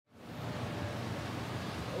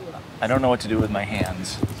I don't know what to do with my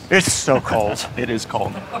hands. It's so cold. It is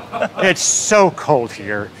cold. It's so cold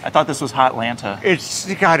here. I thought this was hot Atlanta.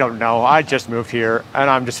 I don't know. I just moved here and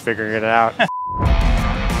I'm just figuring it out.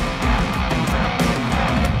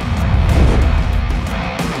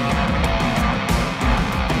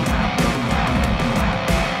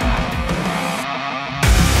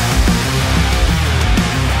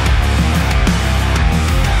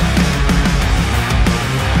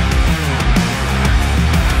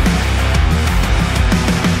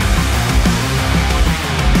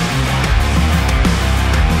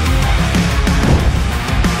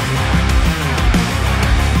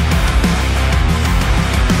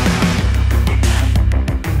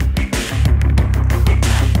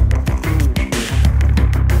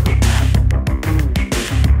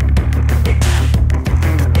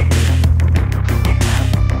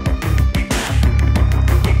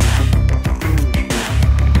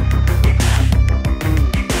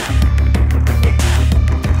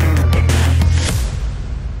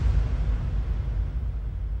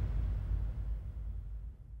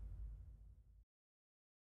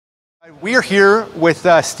 We are here with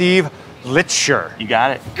Steve Litscher. You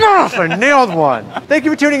got it. Gosh, I nailed one. Thank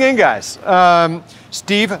you for tuning in, guys.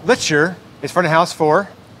 Steve Litscher is front of house for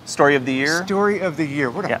Story of the Year. Story of the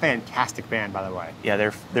Year. What a fantastic band, by the way.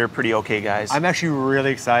 Yeah, they're pretty okay guys. I'm actually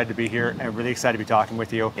really excited to be here and really excited to be talking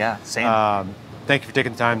with you. Yeah, same. Thank you for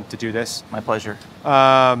taking the time to do this. My pleasure.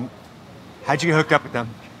 How'd you get hooked up with them?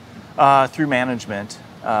 Through management.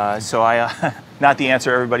 So I, not the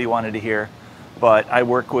answer everybody wanted to hear, but I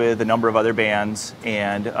work with a number of other bands,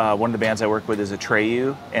 and one of the bands I work with is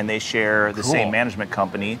Atreyu, and they share the same management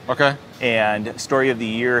company. Okay. And Story of the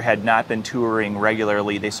Year had not been touring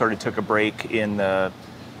regularly. They sort of took a break in the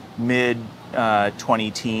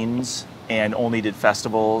mid-2010s and only did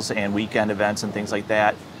festivals and weekend events and things like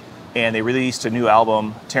that. And they released a new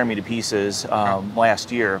album, Tear Me to Pieces,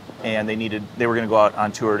 last year, and they were going to go out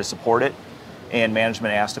on tour to support it. And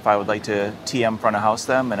management asked if I would like to TM front of house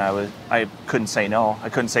them, and I couldn't say no. I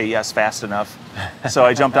couldn't say yes fast enough. So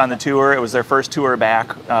I jumped on the tour. It was their first tour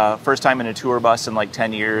back, first time in a tour bus in like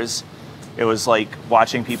 10 years. It was like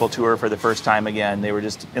watching people tour for the first time again. They were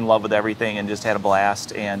just in love with everything and just had a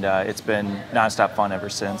blast, and it's been nonstop fun ever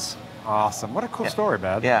since. Awesome. What a cool story,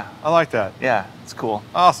 man. Yeah. I like that. Yeah, it's cool.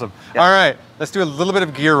 Awesome. Yeah. All right, let's do a little bit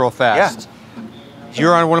of gear real fast. Yeah.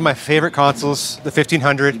 You're on one of my favorite consoles, the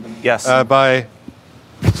 1500. Yes. By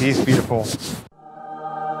these beautiful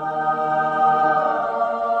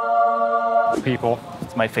people.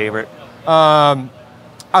 It's my favorite. I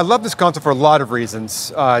love this console for a lot of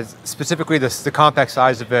reasons. Specifically, the compact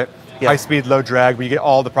size of it, high speed, low drag, where you get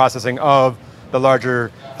all the processing of the larger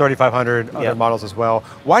 3500 other models as well.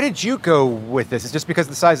 Why did you go with this? Is it just because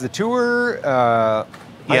of the size of the tour?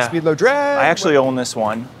 High speed, low drag? I actually own this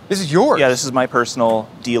one. This is yours? Yeah, this is my personal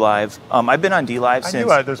D-Live. I've been on D-Live since...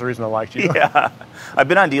 I knew there's a reason I liked you. Yeah. I've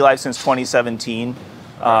been on D-Live since 2017.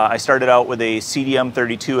 I started out with a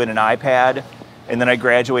CDM32 and an iPad, and then I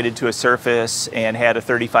graduated to a Surface and had a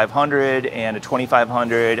 3500 and a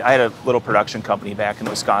 2500. I had a little production company back in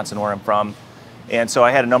Wisconsin where I'm from. And so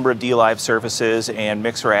I had a number of D-Live Surfaces and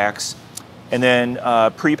mix racks. And then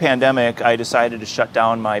pre-pandemic, I decided to shut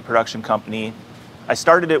down my production company. I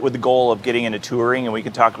started it with the goal of getting into touring, and we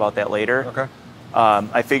can talk about that later. Okay.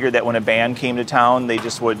 I figured that when a band came to town, they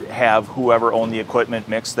just would have whoever owned the equipment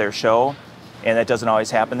mix their show, and that doesn't always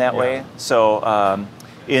happen that way. So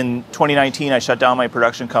in 2019, I shut down my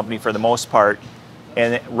production company for the most part,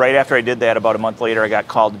 and right after I did that, about a month later, I got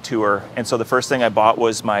called to tour. And so the first thing I bought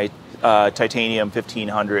was my Titanium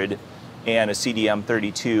 1500 and a CDM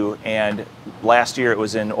 32, and last year it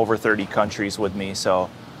was in over 30 countries with me. So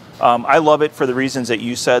I love it for the reasons that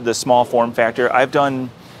you said, the small form factor. I've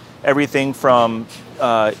done everything from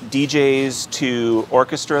DJs to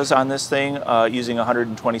orchestras on this thing, using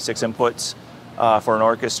 126 inputs for an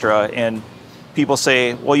orchestra. And people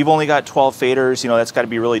say, well, you've only got 12 faders, that's got to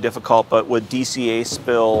be really difficult. But with DCA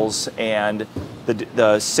spills and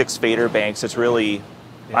the 6 fader banks, it's really,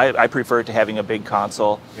 I prefer to having a big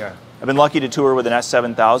console. Yeah. I've been lucky to tour with an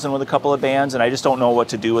S7000 with a couple of bands, and I just don't know what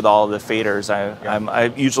to do with all of the faders. I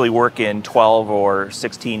usually work in 12 or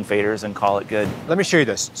 16 faders and call it good. Let me show you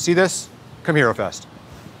this. See this? Come here real fast.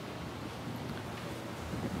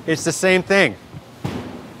 It's the same thing,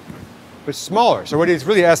 but smaller. So what it's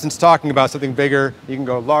really, in essence, talking about something bigger. You can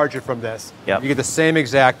go larger from this. Yep. You get the same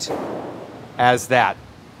exact as that.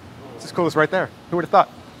 It's as cool as right there. Who would have thought?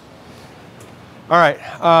 All right.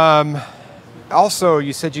 Also,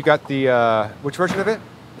 you said you got the, which version of it?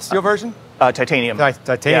 The steel version? Titanium.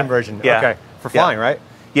 Titanium version. Yeah. Okay. For flying, right?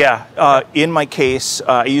 Yeah, in my case,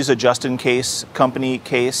 I use a just-in-case company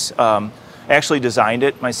case. I actually designed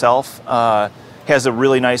it myself. Has a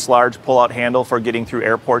really nice large pull-out handle for getting through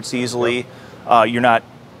airports easily. You're not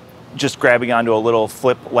just grabbing onto a little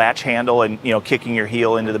flip latch handle and kicking your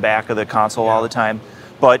heel into the back of the console all the time.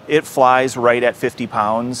 But it flies right at 50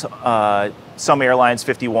 pounds. Some airlines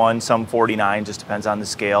 51, some 49, just depends on the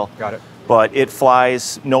scale. Got it. But it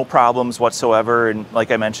flies no problems whatsoever, and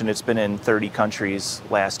like I mentioned, it's been in 30 countries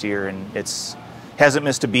last year, and it's hasn't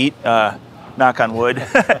missed a beat, knock on wood.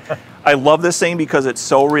 I love this thing because it's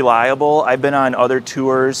so reliable. I've been on other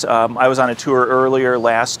tours. I was on a tour earlier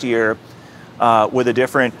last year with a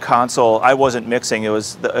different console. I wasn't mixing, it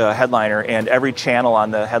was the headliner, and every channel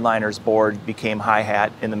on the headliner's board became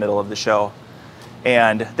hi-hat in the middle of the show.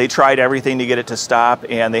 And they tried everything to get it to stop,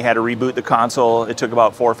 and they had to reboot the console. It took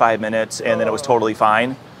about 4 or 5 minutes, and then it was totally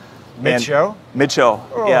fine. Mid-show? Mid-show,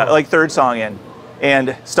 yeah, like third song in.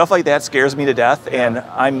 And stuff like that scares me to death, and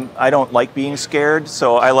I don't like being scared,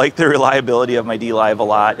 so I like the reliability of my D-Live a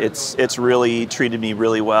lot. It's really treated me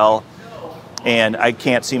really well, and I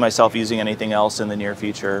can't see myself using anything else in the near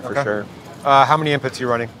future, for sure. How many inputs are you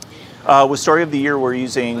running? With Story of the Year, we're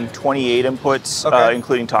using 28 inputs,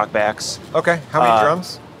 including talkbacks. Okay, how many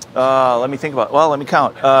drums? Let me think about, well, let me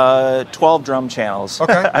count. 12 drum channels.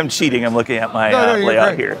 Okay. I'm cheating, I'm looking at my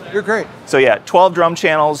layout here. You're great. So yeah, 12 drum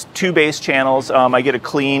channels, 2 bass channels. I get a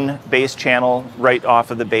clean bass channel right off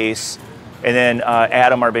of the bass. And then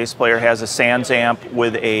Adam, our bass player, has a Sans amp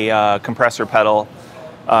with a compressor pedal.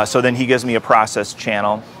 So then he gives me a process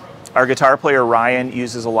channel. Our guitar player, Ryan,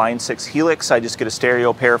 uses a Line 6 Helix. I just get a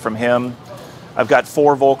stereo pair from him. I've got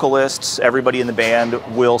 4 vocalists. Everybody in the band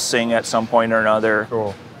will sing at some point or another.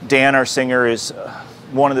 Cool. Dan, our singer, is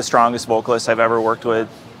one of the strongest vocalists I've ever worked with.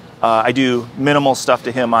 I do minimal stuff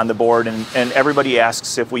to him on the board, and everybody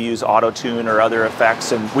asks if we use auto-tune or other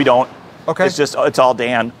effects, and we don't. Okay. It's all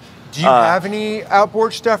Dan. Do you have any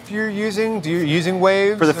outboard stuff you're using? Do you using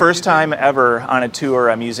Waves? For the first time ever on a tour,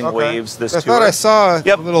 I'm using Waves this tour. I thought I saw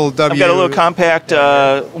a little W. I've got a little compact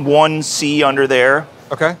 1C under there.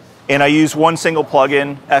 Okay. And I use one single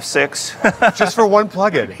plugin, F6. Just for one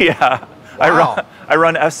plugin? Yeah. Wow. I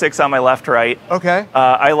run F6 on my left-right. Okay.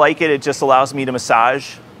 I like it. It just allows me to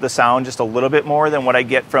massage the sound just a little bit more than what I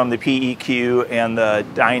get from the PEQ and the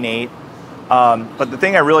Dyne 8. But the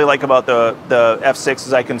thing I really like about the F6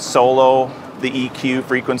 is I can solo the EQ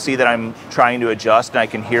frequency that I'm trying to adjust, and I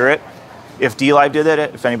can hear it. If D-Live did that,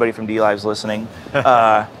 if anybody from D-Live's listening,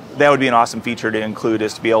 that would be an awesome feature to include,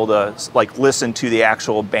 is to be able to listen to the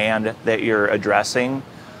actual band that you're addressing.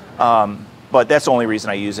 But that's the only reason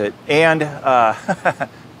I use it. And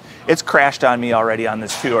it's crashed on me already on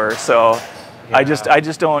this tour, so I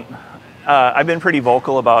just don't. I've been pretty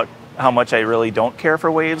vocal about how much I really don't care for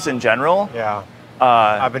Waves in general. Yeah.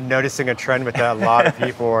 I've been noticing a trend with that. A lot of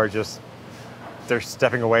people are they're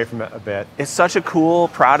stepping away from it a bit. It's such a cool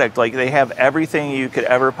product. Like, they have everything you could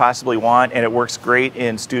ever possibly want, and it works great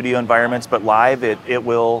in studio environments, but live it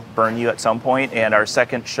will burn you at some point. And our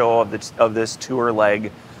second show of this tour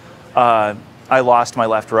leg, I lost my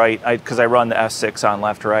left-right because I run the F6 on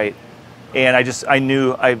left-right. And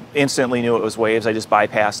I instantly knew it was Waves. I just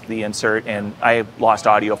bypassed the insert, and I lost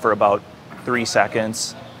audio for about 3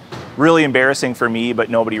 seconds. Really embarrassing for me, but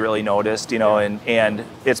nobody really noticed, and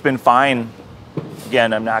it's been fine.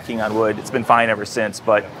 Again, I'm knocking on wood. It's been fine ever since,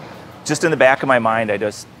 but just in the back of my mind, I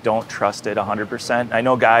just don't trust it 100%. I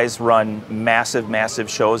know guys run massive, massive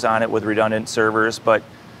shows on it with redundant servers, but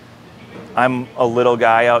I'm a little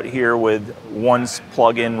guy out here with one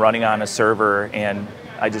plugin running on a server, and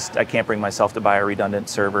I can't bring myself to buy a redundant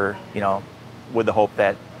server, with the hope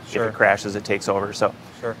that if it crashes, it takes over. So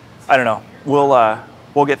I don't know.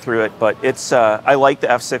 We'll get through it, but it's I like the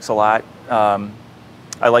F6 a lot.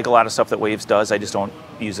 I like a lot of stuff that Waves does. I just don't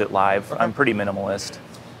use it live. I'm pretty minimalist.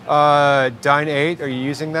 Dyne 8, are you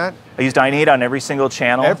using that? I use Dyne 8 on every single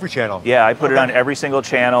channel. Every channel? Yeah, I put it on every single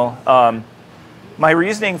channel. My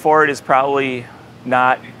reasoning for it is probably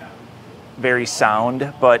not very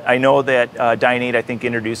sound, but I know that Dyne 8, I think,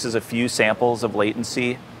 introduces a few samples of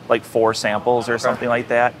latency, like 4 samples or something like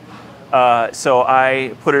that. So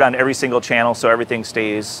I put it on every single channel so everything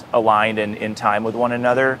stays aligned and in time with one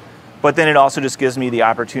another. But then it also just gives me the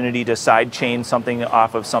opportunity to sidechain something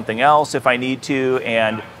off of something else if I need to,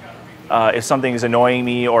 and if something is annoying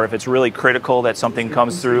me, or if it's really critical that something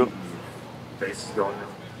comes through.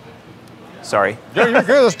 Sorry. Yeah, you're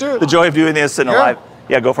good. Let's do it. The joy of doing this in a live.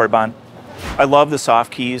 Yeah, go for it, Bon. I love the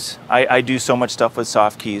soft keys. I do so much stuff with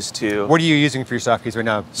soft keys too. What are you using for your soft keys right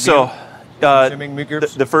now? So,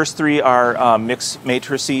 groups? The first 3 are mix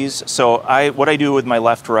matrices. So what I do with my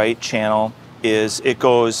left-right channel is it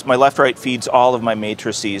goes, my left-right feeds all of my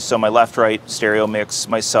matrices. So my left-right stereo mix,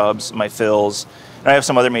 my subs, my fills, and I have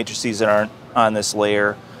some other matrices that aren't on this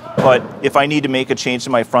layer. But if I need to make a change to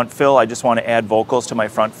my front fill, I just want to add vocals to my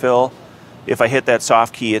front fill. If I hit that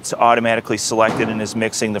soft key, it's automatically selected and is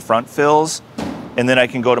mixing the front fills. And then I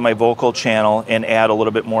can go to my vocal channel and add a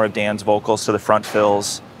little bit more of Dan's vocals to the front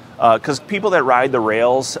fills. Because people that ride the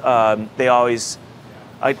rails, they always,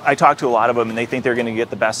 I talk to a lot of them and they think they're going to get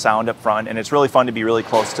the best sound up front. And it's really fun to be really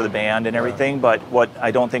close to the band and everything. But what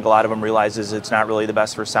I don't think a lot of them realize is it's not really the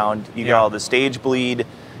best for sound. You get all the stage bleed.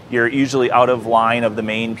 You're usually out of line of the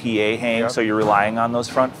main PA hang, so you're relying on those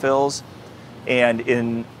front fills. And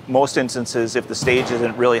in most instances, if the stage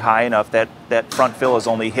isn't really high enough, that front fill is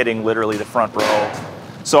only hitting literally the front row.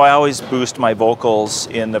 So I always boost my vocals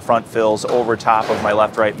in the front fills over top of my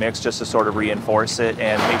left-right mix just to sort of reinforce it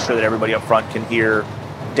and make sure that everybody up front can hear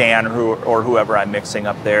Dan or whoever I'm mixing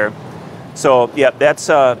up there. So yeah, that's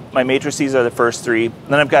my matrices are the first three.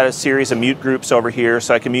 Then I've got a series of mute groups over here,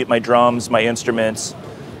 so I can mute my drums, my instruments,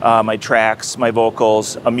 my tracks, my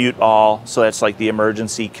vocals, a mute all, so that's like the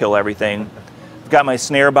emergency kill everything. I've got my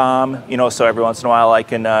snare bomb, you know, so every once in a while I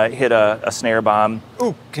can hit a snare bomb.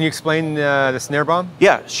 Ooh, can you explain the snare bomb?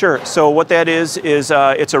 Yeah, sure. So what that is it's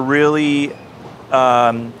a really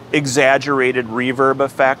exaggerated reverb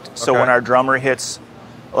effect. So when our drummer hits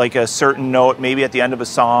like a certain note, maybe at the end of a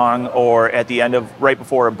song or at the end of, right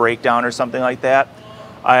before a breakdown or something like that,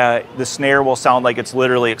 the snare will sound like it's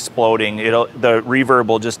literally exploding. The reverb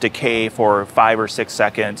will just decay for 5 or 6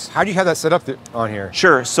 seconds. How do you have that set up on here?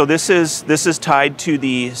 Sure. So this is tied to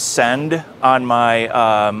the send on my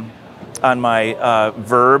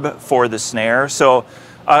verb for the snare. So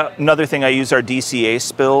another thing I use are DCA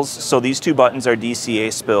spills. So these two buttons are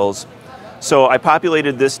DCA spills. So I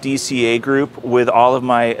populated this DCA group with all of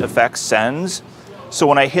my effects sends. So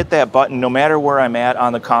when I hit that button, no matter where I'm at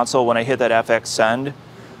on the console, when I hit that FX send,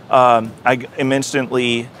 I am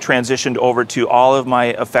instantly transitioned over to all of my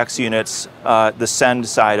effects units, the send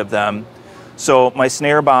side of them. So my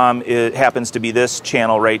snare bomb, it happens to be this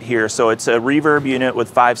channel right here. So it's a reverb unit with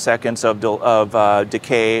 5 seconds of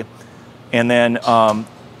decay. And then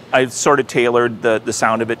I've sort of tailored the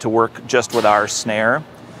sound of it to work just with our snare.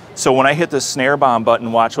 So when I hit the snare bomb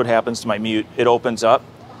button, watch what happens to my mute. It opens up.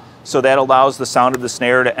 So that allows the sound of the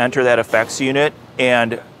snare to enter that effects unit,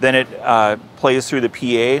 and then it plays through the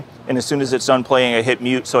PA, and as soon as it's done playing, I hit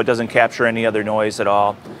mute so it doesn't capture any other noise at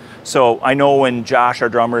all. So I know when Josh, our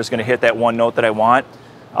drummer, is going to hit that one note that I want,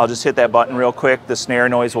 I'll just hit that button real quick, the snare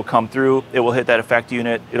noise will come through, it will hit that effect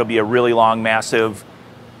unit, it'll be a really long, massive,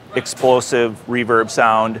 explosive reverb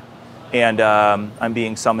sound, and I'm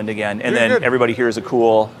being summoned again, and then everybody hears a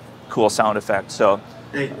cool sound effect. So.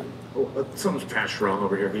 Hey. Oh, something's patched wrong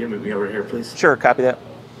over here. Can you move me over here, please? Sure, copy that.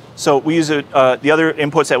 So we use it. The other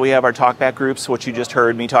inputs that we have are talkback groups, which you just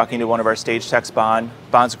heard me talking to one of our stage techs, Bond.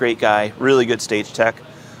 Bond's a great guy, really good stage tech.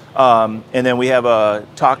 And then we have a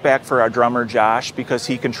talkback for our drummer, Josh, because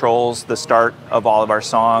he controls the start of all of our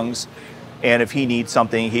songs. And if he needs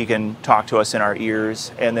something, he can talk to us in our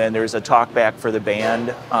ears. And then there's a talkback for the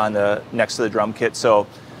band on the next to the drum kit. So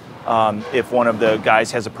if one of the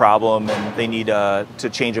guys has a problem and they need to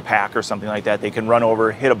change a pack or something like that, they can run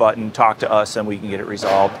over, hit a button, talk to us, and we can get it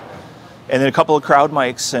resolved. And then a couple of crowd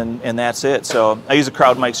mics, and that's it. So I use the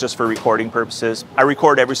crowd mics just for recording purposes. I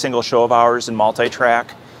record every single show of ours in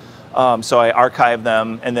multi-track. So I archive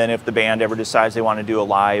them, and then if the band ever decides they want to do a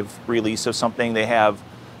live release of something, they have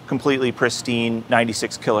completely pristine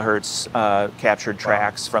 96 kilohertz captured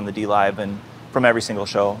tracks from the D-Live and from every single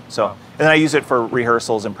show. So, and then I use it for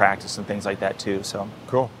rehearsals and practice and things like that too. So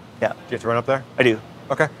cool. Yeah. Do you have to run up there? I do.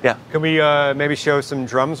 Okay. Yeah. Can we maybe show some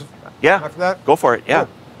drums? Yeah. After that? Go for it. Yeah.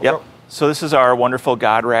 Cool. Yep. Go. So this is our wonderful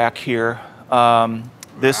God rack here.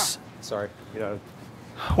 Sorry.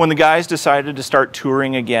 When the guys decided to start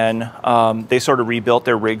touring again, they sort of rebuilt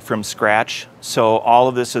their rig from scratch. So all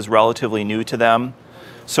of this is relatively new to them.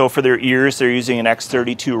 So for their ears, they're using an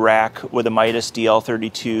X32 rack with a Midas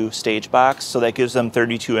DL32 stage box. So that gives them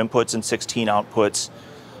 32 inputs and 16 outputs.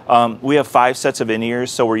 We have 5 sets of in-ears,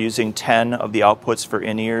 so we're using 10 of the outputs for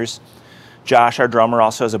in-ears. Josh, our drummer,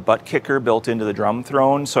 also has a butt kicker built into the drum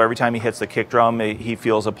throne. So every time he hits the kick drum, he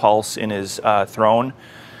feels a pulse in his throne.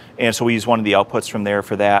 And so we use one of the outputs from there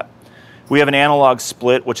for that. We have an analog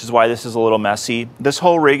split, which is why this is a little messy. This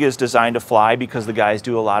whole rig is designed to fly because the guys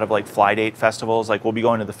do a lot of like fly date festivals. Like we'll be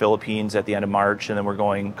going to the Philippines at the end of March, and then we're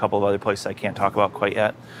going a couple of other places I can't talk about quite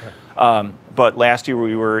yet. But last year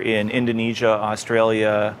we were in Indonesia,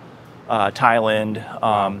 Australia,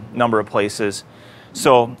 Thailand, number of places.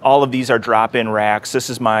 So all of these are drop-in racks. This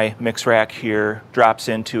is my mix rack here, drops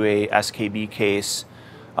into a SKB case.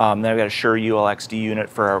 Then I've got a Shure ULXD unit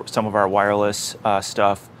for some of our wireless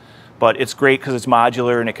stuff. But it's great because it's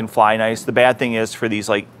modular and it can fly nice. The bad thing is for these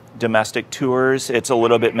like domestic tours, it's a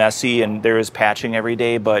little bit messy and there is patching every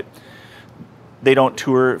day, but they don't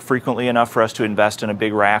tour frequently enough for us to invest in a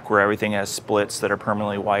big rack where everything has splits that are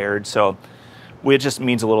permanently wired. So it just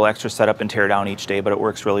means a little extra setup and tear down each day, but it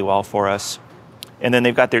works really well for us. And then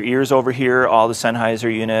they've got their ears over here, all the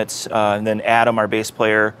Sennheiser units. And then Adam, our bass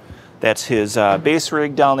player, that's his bass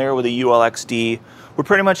rig down there with a ULXD. We're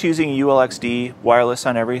pretty much using ULXD wireless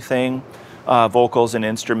on everything, vocals and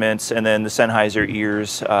instruments, and then the Sennheiser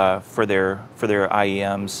ears for their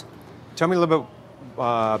IEMs. Tell me a little bit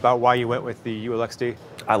about why you went with the ULXD.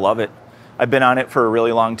 I love it. I've been on it for a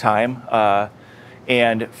really long time.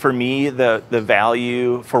 And for me, the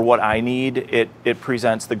value for what I need, it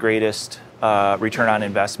presents the greatest return on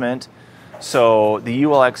investment. So the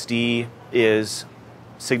ULXD is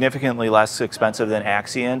significantly less expensive than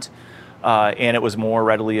Axient, and it was more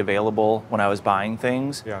readily available when I was buying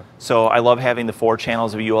things. Yeah. So I love having the 4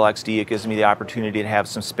 channels of ULXD. It gives me the opportunity to have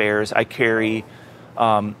some spares. I carry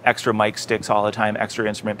extra mic sticks all the time, extra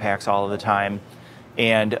instrument packs all of the time,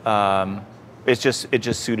 and it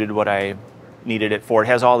just suited what I needed it for. It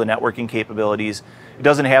has all the networking capabilities. It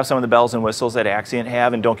doesn't have some of the bells and whistles that Axient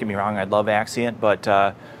have, and don't get me wrong, I love Axient, but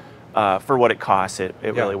for what it costs, it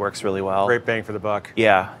really works really well. Great bang for the buck.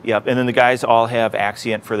 Yeah, yep. And then the guys all have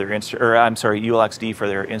Axient for their ULXD for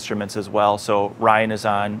their instruments as well. So Ryan is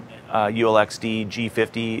on ULXD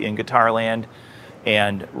G50 in Guitarland,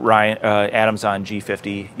 and Adam's on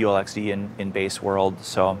G50 ULXD in Bass World.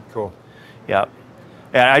 So cool. Yeah.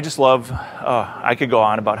 And I just love, I could go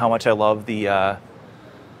on about how much I love the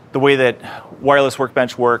way that Wireless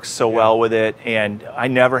Workbench works so well with it, and I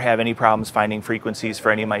never have any problems finding frequencies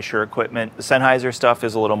for any of my Shure equipment. The Sennheiser stuff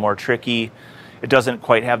is a little more tricky. It doesn't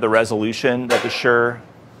quite have the resolution that the Shure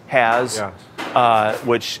has,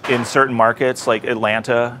 which in certain markets like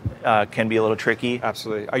Atlanta can be a little tricky.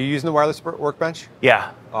 Absolutely. Are you using the Wireless Workbench?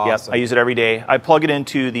 Yeah. Awesome. Yep. I use it every day. I plug it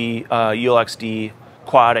into the ULXD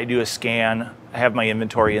quad. I do a scan. I have my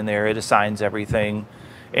inventory in there. It assigns everything,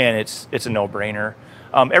 and it's a no-brainer.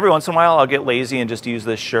 Every once in a while, I'll get lazy and just use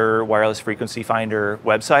the Shure Wireless Frequency Finder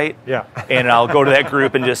website. Yeah. And I'll go to that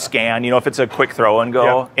group and just scan, if it's a quick throw and go.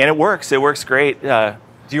 Yeah. And it works. It works great. Do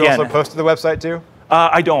you also post to the website too?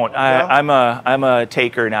 I don't. I'm a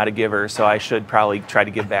taker, not a giver, so I should probably try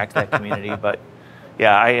to give back to that community. But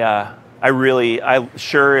yeah,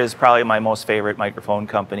 Shure is probably my most favorite microphone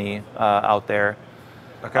company out there.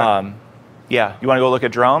 Okay. Yeah. You want to go look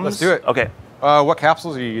at drums? Let's do it. Okay. What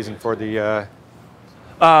capsules are you using for the?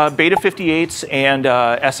 Beta 58s and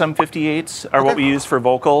SM 58s are what we use for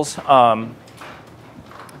vocals. I've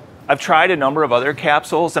tried a number of other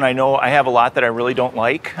capsules, and I know I have a lot that I really don't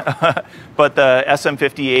like, but the SM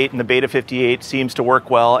 58 and the Beta 58 seems to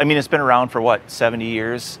work well. I mean, it's been around for what, 70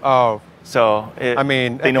 years? Oh. So at the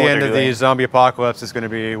end of the zombie apocalypse, it's going to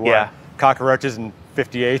be what? Cockroaches and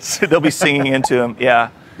 58s. They'll be singing into them.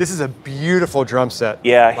 Yeah. This is a beautiful drum set.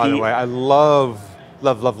 Yeah. By the way, I love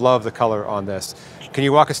the color on this. Can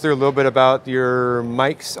you walk us through a little bit about your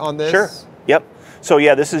mics on this? Sure. Yep. So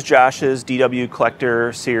yeah, this is Josh's DW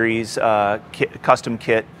Collector Series custom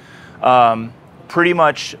kit. Pretty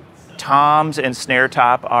much toms and snare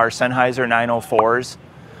top are Sennheiser 904s.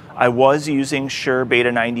 I was using Shure Beta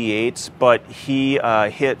 98s, but he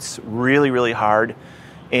hits really, really hard.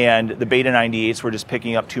 And the Beta 98s were just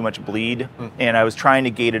picking up too much bleed. And I was trying to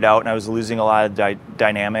gate it out, and I was losing a lot of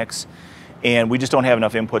dynamics. And we just don't have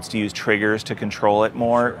enough inputs to use triggers to control it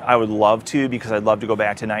more. I would love to, because I'd love to go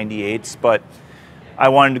back to 98s, but I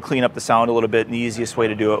wanted to clean up the sound a little bit, and the easiest way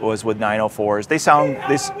to do it was with 904s. They sound...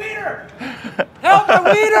 Help the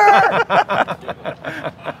weeder!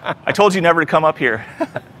 I told you never to come up here.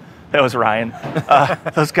 That was Ryan.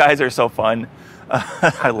 Those guys are so fun.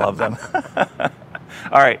 I love them.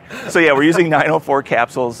 All right, so yeah, we're using 904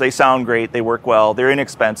 capsules. They sound great, they work well, they're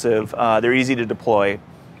inexpensive, they're easy to deploy.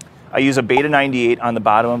 I use a Beta 98 on the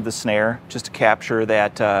bottom of the snare just to capture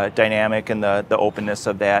that dynamic and the openness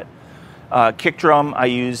of that. Kick drum, I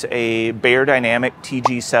use a Bear Dynamic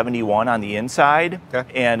TG71 on the inside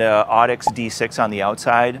and a Audix D6 on the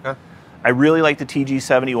outside. I really like the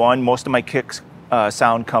TG71. Most of my kick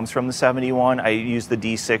sound comes from the 71. I use the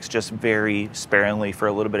D6 just very sparingly for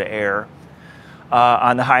a little bit of air.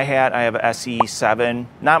 On the hi-hat, I have a SE7.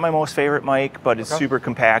 Not my most favorite mic, but it's super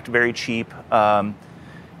compact, very cheap.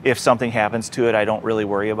 If something happens to it, I don't really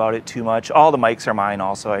worry about it too much. All the mics are mine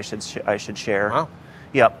also, I should share. Wow.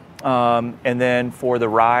 Yep. And then for the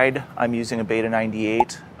ride, I'm using a Beta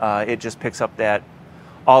 98. It just picks up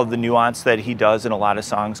all of the nuance that he does in a lot of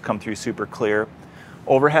songs come through super clear.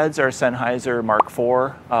 Overheads are Sennheiser Mark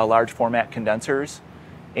IV, large format condensers.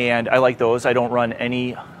 And I like those. I don't run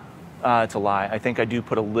any, it's a lie. I think I do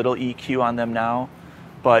put a little EQ on them now.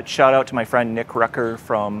 But shout out to my friend Nick Rucker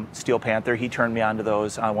from Steel Panther. He turned me onto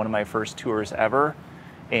those on one of my first tours ever.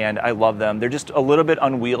 And I love them. They're just a little bit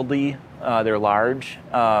unwieldy. They're large.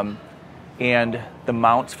 And the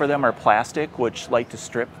mounts for them are plastic, which like to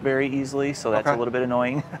strip very easily. So that's a little bit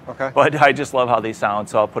annoying. Okay. But I just love how they sound,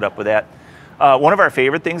 so I'll put up with that. One of our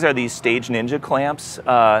favorite things are these Stage Ninja clamps.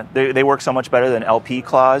 They work so much better than LP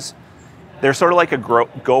claws. They're sort of like a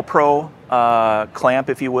GoPro clamp,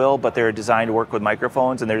 if you will, but they're designed to work with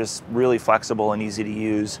microphones, and they're just really flexible and easy to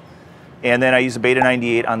use. And then I use a Beta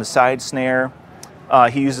 98 on the side snare.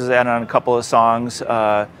 He uses that on a couple of songs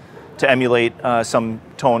to emulate some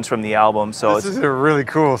tones from the album. So this is a really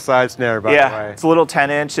cool side snare, by the way. Yeah, it's a little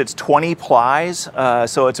 10-inch. It's 20 plies,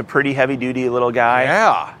 so it's a pretty heavy-duty little guy.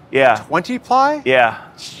 Yeah. Yeah. 20 ply? Yeah.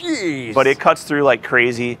 Jeez. But it cuts through like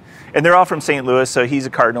crazy. And they're all from St. Louis, so he's a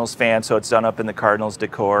Cardinals fan, so it's done up in the Cardinals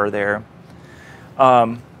decor there.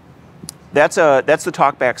 That's the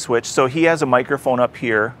talkback switch. So he has a microphone up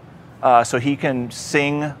here, so he can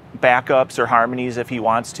sing backups or harmonies if he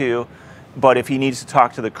wants to. But if he needs to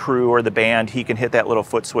talk to the crew or the band, he can hit that little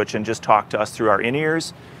foot switch and just talk to us through our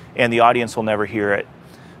in-ears, and the audience will never hear it.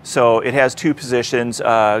 So it has two positions.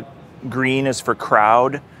 Green is for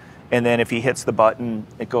crowd, and then if he hits the button,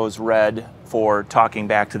 it goes red for talking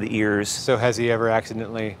back to the ears. So has he ever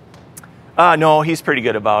accidentally no, he's pretty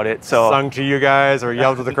good about it. So sung to you guys or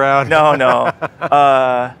yelled to the crowd? No.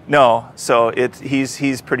 No. So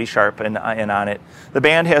he's pretty sharp and on it. The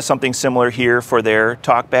band has something similar here for their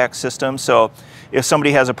talkback system. So if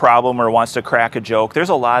somebody has a problem or wants to crack a joke, there's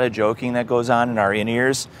a lot of joking that goes on in our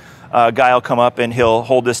in-ears. A guy will come up and he'll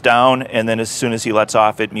hold this down, and then as soon as he lets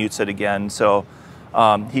off, it mutes it again. So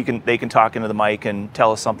they can talk into the mic and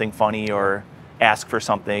tell us something funny or ask for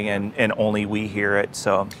something, and only we hear it.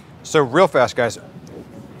 So real fast, guys,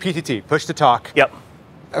 PTT, push to talk. Yep.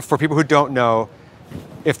 For people who don't know,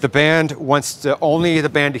 if the band wants only the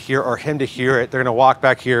band to hear or him to hear it, they're going to walk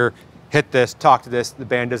back here, hit this, talk to this. The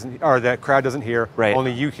band doesn't, or the crowd doesn't hear. Right.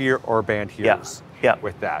 Only you hear or band hears. Yeah.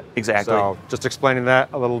 With that. Exactly. So just explaining that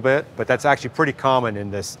a little bit, but that's actually pretty common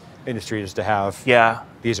in this industry, is to have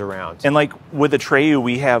these around. And like with the Treyu,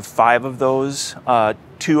 we have 5 of those,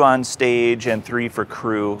 2 on stage and 3 for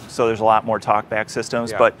crew. So there's a lot more talkback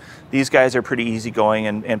systems, but these guys are pretty easygoing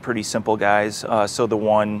and pretty simple guys. So the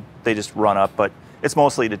one, they just run up, but it's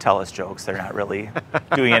mostly to tell us jokes. They're not really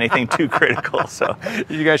doing anything too critical. So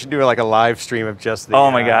you guys should do like a live stream of just the.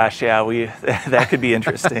 Oh my gosh, yeah, that could be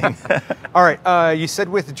interesting. All right, you said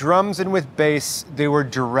with drums and with bass they were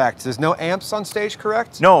direct. There's no amps on stage,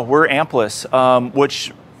 correct? No, we're ampless,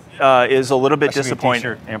 which is a little bit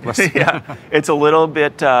disappointing. Ampless. Yeah, it's a little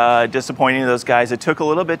bit disappointing to those guys. It took a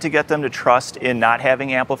little bit to get them to trust in not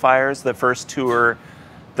having amplifiers. The first tour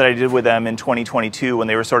that I did with them in 2022, when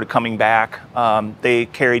they were sort of coming back, they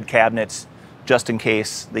carried cabinets just in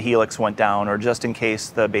case the helix went down or just in case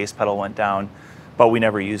the bass pedal went down, but we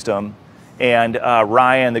never used them. And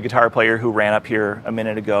Ryan, the guitar player who ran up here a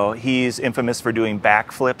minute ago, he's infamous for doing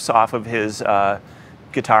backflips off of his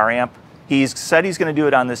guitar amp. He's said he's going to do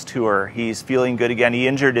it on this tour. He's feeling good again. He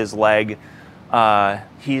injured his leg.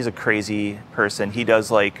 He's a crazy person. He does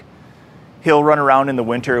he'll run around in the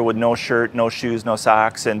winter with no shirt, no shoes, no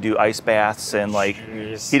socks, and do ice baths, and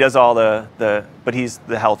he does all but he's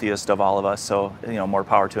the healthiest of all of us, so more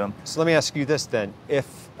power to him. So let me ask you this then.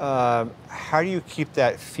 How do you keep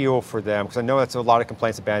that feel for them? Because I know that's a lot of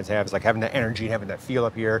complaints that bands have, is like having that energy, having that feel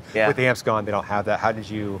up here. Yeah. With the amps gone, they don't have that. How did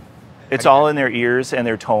you? It's all in their ears and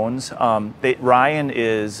their tones. Ryan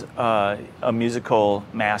is a musical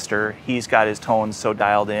master. He's got his tones so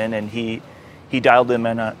dialed in, and he dialed them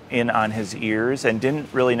in on his ears and didn't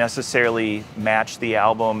really necessarily match the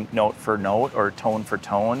album note for note or tone for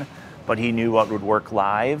tone, but he knew what would work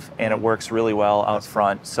live, and it works really well out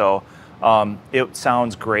front. So it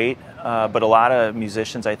sounds great, but a lot of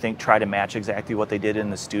musicians, I think, try to match exactly what they did in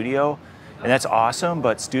the studio, and that's awesome,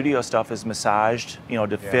 but studio stuff is massaged,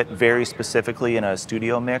 to fit very specifically in a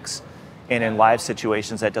studio mix. And in live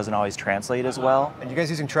situations, that doesn't always translate as well. And you guys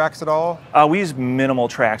using tracks at all? We use minimal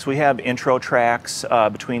tracks. We have intro tracks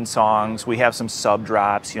between songs. We have some sub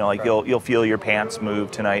drops. You'll feel your pants move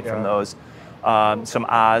tonight from those. Some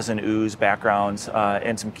ahs and oohs backgrounds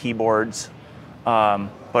and some keyboards. But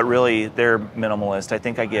really, they're minimalist. I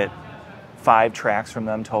think I get 5 tracks from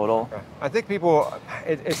them total. I think people,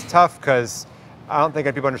 it's tough because I don't think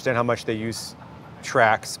people understand how much they use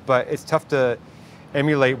tracks, but it's tough to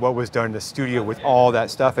emulate what was done in the studio with all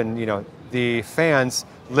that stuff. And the fans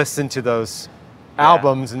listen to those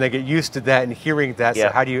albums and they get used to that and hearing that. So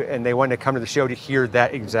and they want to come to the show to hear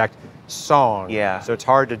that exact song. Yeah. So it's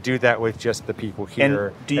hard to do that with just the people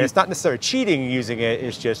here. And it's not necessarily cheating using it,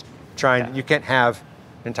 it's just trying, you can't have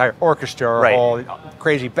an entire orchestra or all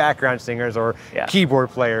crazy background singers or keyboard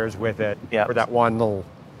players with it for that one little.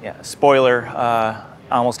 Yeah, spoiler,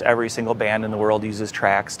 almost every single band in the world uses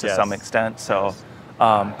tracks to some extent. So,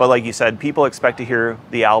 but like you said, people expect to hear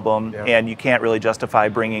the album and you can't really justify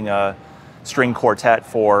bringing a string quartet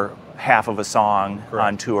for half of a song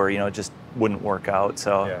on tour. It just wouldn't work out.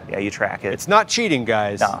 So you track it. It's not cheating,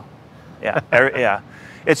 guys. No. Yeah.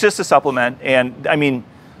 It's just a supplement. And I mean,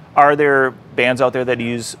 are there bands out there that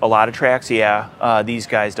use a lot of tracks? Yeah. These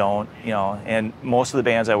guys don't, and most of the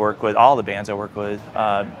bands I work with, all the bands I work with,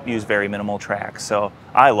 use very minimal tracks. So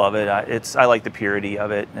I love it. I like the purity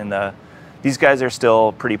of it. And these guys are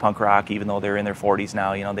still pretty punk rock, even though they're in their 40s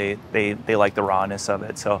now. They like the rawness of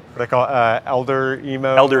it. So what they call elder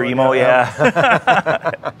emo. Elder emo, yeah.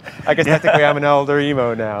 I guess technically I'm an elder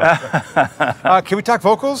emo now. Can we talk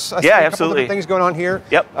vocals? I see a couple different things going on here.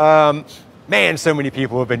 Yep. Man, so many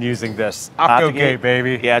people have been using this. Optogate,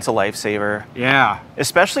 baby. Yeah, it's a lifesaver. Yeah.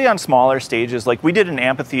 Especially on smaller stages. Like we did an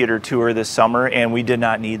amphitheater tour this summer and we did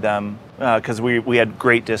not need them because we had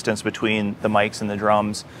great distance between the mics and the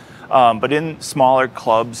drums. But in smaller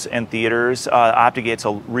clubs and theaters, Optogate's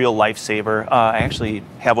a real lifesaver. I actually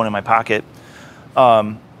have one in my pocket.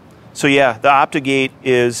 So yeah, the Optogate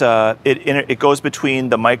is, it goes between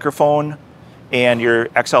the microphone and your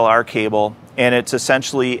XLR cable, and it's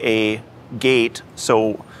essentially a gate.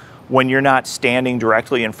 So when you're not standing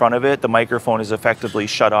directly in front of it, the microphone is effectively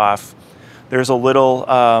shut off. There's a little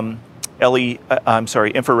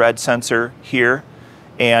infrared sensor here.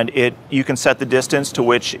 And you can set the distance to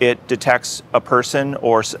which it detects a person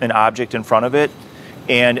or an object in front of it.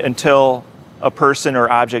 And until a person or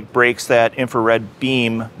object breaks that infrared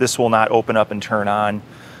beam, this will not open up and turn on.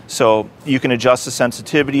 So you can adjust the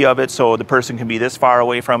sensitivity of it so the person can be this far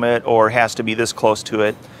away from it or has to be this close to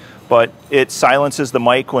it. But it silences the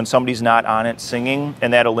mic when somebody's not on it singing,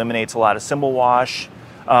 and that eliminates a lot of cymbal wash.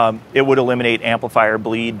 It would eliminate amplifier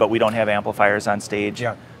bleed, but we don't have amplifiers on stage.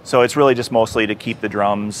 Yeah. So it's really just mostly to keep the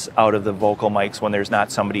drums out of the vocal mics when there's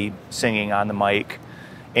not somebody singing on the mic.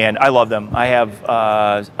 And I love them. I have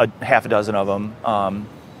a half a dozen of them,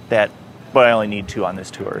 but I only need 2 on this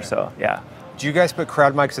tour, so yeah. Do you guys put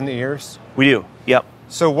crowd mics in the ears? We do, yep.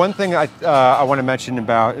 So one thing I want to mention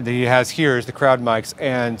about that he has here is the crowd mics,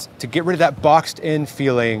 and to get rid of that boxed in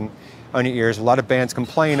feeling on your ears, a lot of bands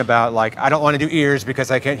complain about, like, I don't want to do ears because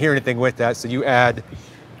I can't hear anything with that, so you add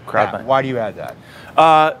crowd mic. Why do you add that?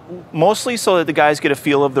 Mostly so that the guys get a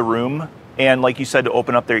feel of the room and, like you said, to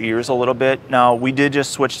open up their ears a little bit. Now, we did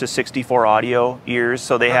just switch to 64 audio ears,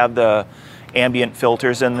 so they have the ambient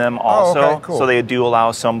filters in them also. Oh, okay, cool. So they do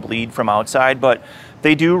allow some bleed from outside, but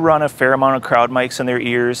they do run a fair amount of crowd mics in their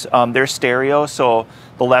ears. They're stereo, so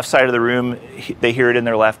the left side of the room, they hear it in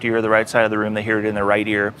their left ear, the right side of the room, they hear it in their right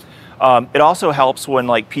ear. It also helps when,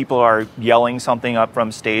 like, people are yelling something up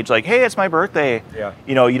from stage, like, hey, it's my birthday. Yeah.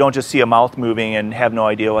 You don't just see a mouth moving and have no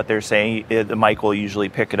idea what they're saying. The mic will usually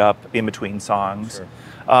pick it up in between songs.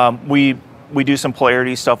 Sure. We do some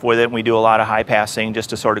polarity stuff with it, and we do a lot of high passing just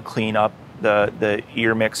to sort of clean up the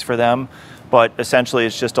ear mix for them. But essentially,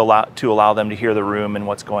 it's just to allow them to hear the room and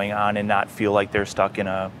what's going on and not feel like they're stuck in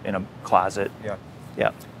a closet. Yeah.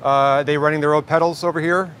 Yeah. Are they running their own pedals over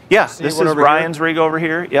here? Yeah, this is Ryan's rig over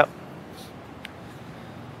here. Yep.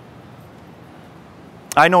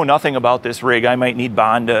 I know nothing about this rig. I might need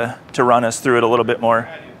Bond to run us through it a little bit more.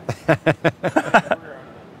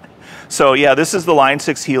 So yeah, this is the Line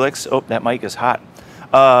 6 Helix. Oh, that mic is hot.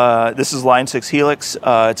 This is Line 6 Helix.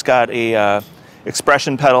 It's got a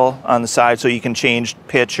expression pedal on the side so you can change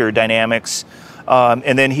pitch or dynamics.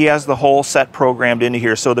 And then he has the whole set programmed into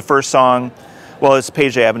here. So the first song, well, it's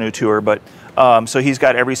Page Avenue Tour, but so he's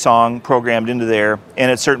got every song programmed into there.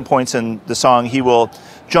 And at certain points in the song, he will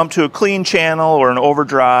jump to a clean channel or an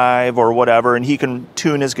overdrive or whatever, and he can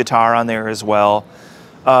tune his guitar on there as well.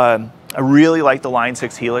 I really like the Line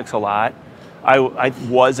 6 Helix a lot. I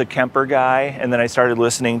was a Kemper guy, and then I started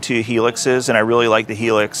listening to Helixes, and I really like the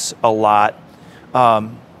Helix a lot.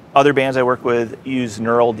 Other bands I work with use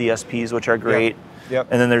neural DSPs, which are great. Yep.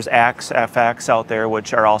 And then there's Axe FX out there,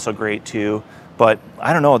 which are also great too. But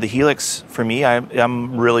I don't know, the Helix, for me,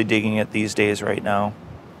 I'm really digging it these days right now.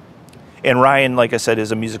 And Ryan, like I said,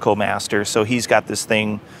 is a musical master, so he's got this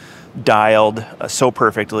thing dialed so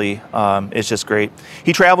perfectly. It's just great.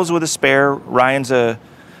 He travels with a spare. Ryan's a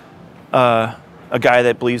guy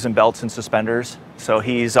that believes in belts and suspenders, so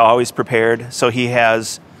he's always prepared. So he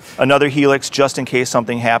has another helix just in case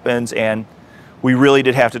something happens, and we really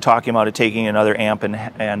did have to talk him out of taking another amp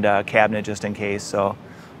and cabinet just in case. So,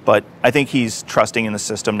 but I think he's trusting in the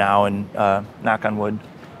system now, and knock on wood,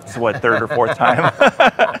 it's what, third or fourth time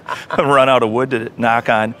run out of wood to knock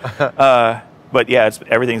on. But yeah,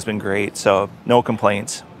 everything's been great, so no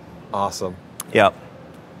complaints. Awesome. Yep.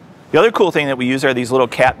 The other cool thing that we use are these little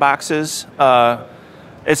cat boxes.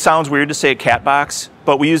 It sounds weird to say a cat box,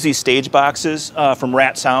 but we use these stage boxes from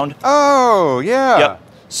Rat Sound. Oh, yeah. Yep.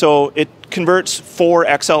 So it converts 4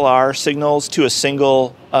 XLR signals to a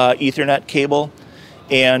single Ethernet cable.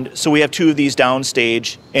 And so we have 2 of these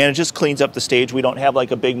downstage, and it just cleans up the stage. We don't have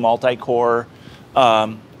like a big multi-core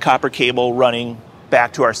copper cable running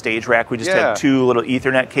back to our stage rack. We just have 2 little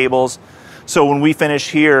Ethernet cables. So when we finish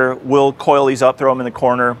here, we'll coil these up, throw them in the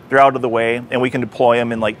corner. They're out of the way, and we can deploy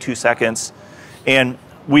them in like 2 seconds. And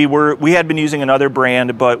we had been using another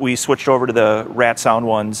brand, but we switched over to the Rat Sound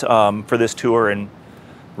ones for this tour, and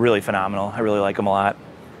really phenomenal. I really like them a lot.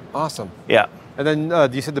 Awesome. Yeah. And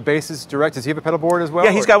then you said the bass is direct. Does he have a pedal board as well?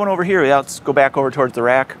 Yeah, he's got one over here. Yeah, let's go back over towards the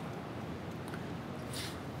rack.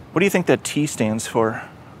 What do you think that T stands for?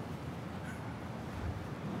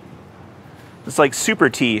 It's like Super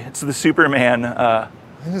T. It's the Superman.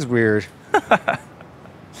 This is weird.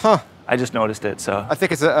 Huh. I just noticed it, so. I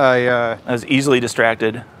think it's I was easily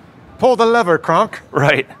distracted. Pull the lever, Kronk.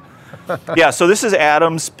 Right. Yeah, so this is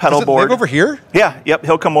Adam's pedal Does it board. live over here? Yeah, yep,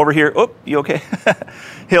 he'll come over here. Oh, you okay?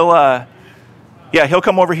 he'll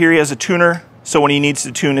come over here. He has a tuner, so when he needs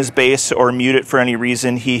to tune his bass or mute it for any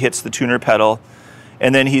reason, he hits the tuner pedal.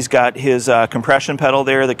 And then he's got his compression pedal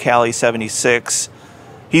there, the Cali 76.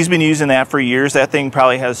 He's been using that for years. That thing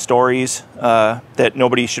probably has stories that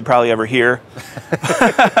nobody should probably ever hear.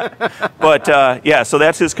 But yeah, so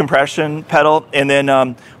that's his compression pedal. And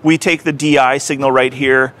then we take the DI signal right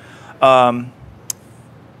here.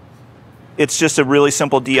 It's just a really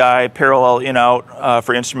simple DI, parallel in out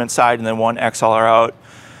for instrument side, and then 1 XLR out.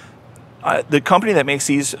 The company that makes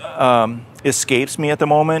these escapes me at the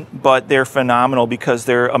moment, but they're phenomenal because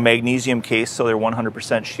they're a magnesium case, so they're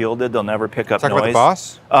 100% shielded. They'll never pick up noise. Talking about the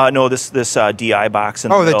Boss? No, this DI box. In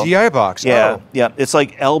the middle. DI box. Yeah, oh. yeah. It's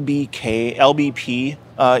like LBP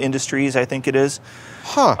Industries, I think it is.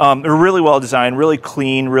 Huh. They're really well designed, really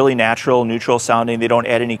clean, really natural, neutral sounding. They don't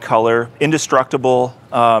add any color, indestructible,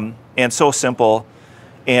 and so simple.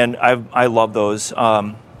 And I love those.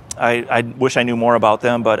 I wish I knew more about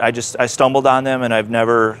them, but I stumbled on them, and I've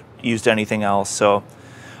never used anything else. So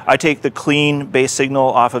I take the clean bass signal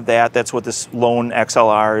off of that. That's what this lone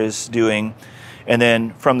XLR is doing. And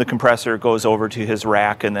then from the compressor, it goes over to his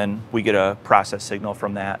rack, and then we get a process signal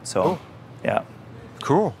from that. So, yeah.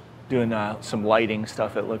 Cool. Doing some lighting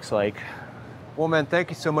stuff, it looks like. Well, man, thank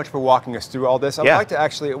you so much for walking us through all this. I'd like to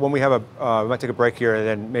actually, when we have we might take a break here and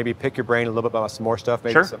then maybe pick your brain a little bit about some more stuff.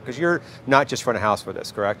 Maybe Sure. Because you're not just front of house for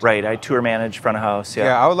this, correct? Right, I tour manage front of house,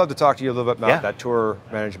 Yeah, I would love to talk to you a little bit about Yeah. that tour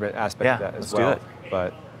management aspect of that as let's do well. it.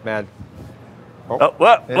 But, man. Oh,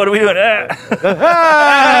 what are we doing?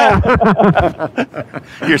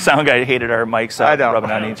 Your sound guy hated our mics rubbing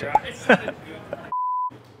on each other.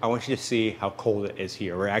 I want you to see how cold it is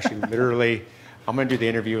here. We're actually literally, I'm going to do the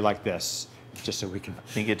interview like this, just so we can. I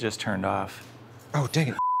think it just turned off. Oh, dang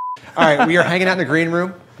it. All right, we are hanging out in the green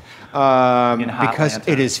room because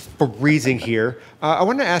Atlanta. it is freezing here. I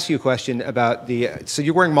wanted to ask you a question about so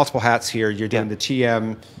you're wearing multiple hats here. You're doing the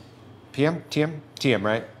TM,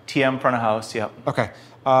 right? TM front of house, yep. Okay.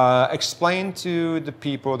 Explain to the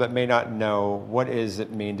people that may not know, what does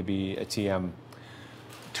it mean to be a TM?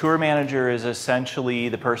 Tour manager is essentially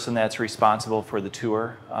the person that's responsible for the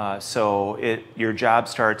tour. So your job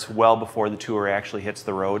starts well before the tour actually hits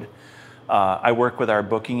the road. I work with our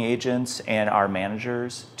booking agents and our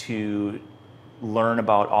managers to learn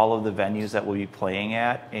about all of the venues that we'll be playing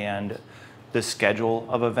at and the schedule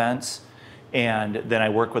of events. And then I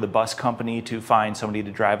work with a bus company to find somebody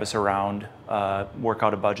to drive us around, work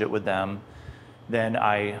out a budget with them. Then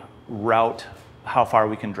I route how far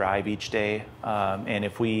we can drive each day. And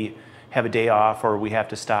if we have a day off or we have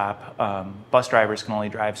to stop, bus drivers can only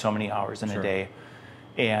drive so many hours in a day.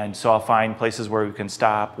 And so I'll find places where we can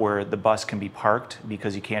stop where the bus can be parked,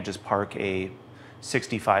 because you can't just park a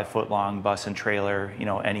 65-foot long bus and trailer,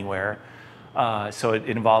 anywhere. So it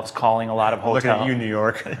involves calling a lot of hotels. Looking at you, New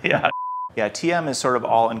York. Yeah. Yeah, TM is sort of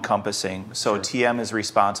all-encompassing. So TM is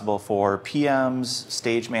responsible for PMs,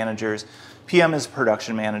 stage managers. PM is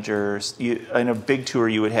production managers. In a big tour,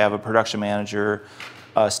 you would have a production manager,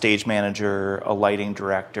 a stage manager, a lighting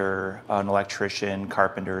director, an electrician,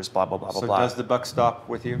 carpenters, blah, blah, blah, blah, blah. So does the buck stop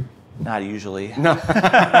with you? Not usually. No.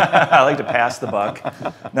 I like to pass the buck.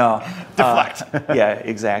 No. Deflect. Yeah,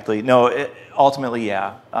 exactly. No, ultimately,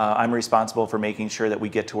 yeah. I'm responsible for making sure that we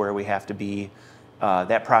get to where we have to be.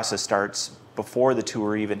 That process starts before the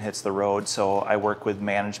tour even hits the road. So I work with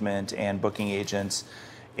management and booking agents,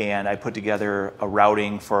 and I put together a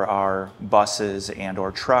routing for our buses and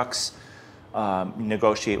or trucks,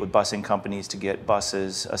 negotiate with busing companies to get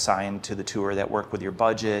buses assigned to the tour that work with your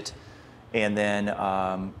budget, and then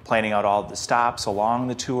planning out all the stops along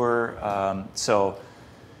the tour. So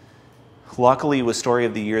luckily with Story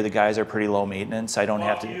of the Year, the guys are pretty low maintenance. I don't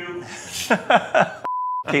have to...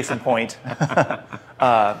 Case in point.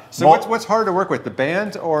 So what's harder to work with, the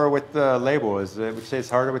band or with the label? Would you say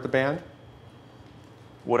it's harder with the band?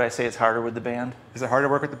 Would I say it's harder with the band? Is it harder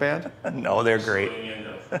to work with the band? No, they're great.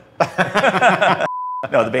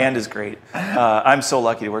 No, the band is great. I'm so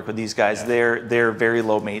lucky to work with these guys. They're very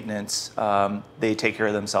low maintenance. They take care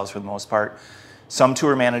of themselves for the most part. Some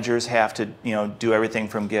tour managers have to, do everything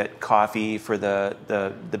from get coffee for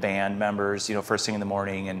the band members, first thing in the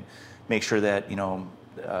morning, and make sure that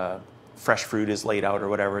fresh fruit is laid out or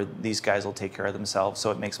whatever. These guys will take care of themselves,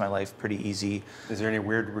 so it makes my life pretty easy. Is there any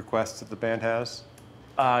weird requests that the band has?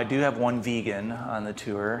 I do have one vegan on the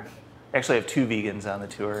tour. Actually, I have two vegans on the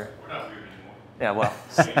tour. We're not vegan anymore. Yeah, well,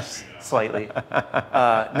 slightly.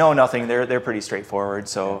 No, nothing. They're pretty straightforward.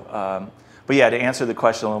 So, but yeah, to answer the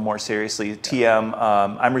question a little more seriously, TM,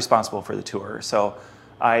 I'm responsible for the tour. So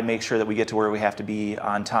I make sure that we get to where we have to be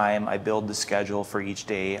on time. I build the schedule for each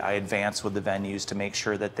day. I advance with the venues to make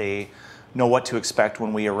sure that they know what to expect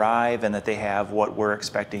when we arrive and that they have what we're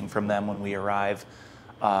expecting from them when we arrive.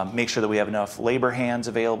 Make sure that we have enough labor hands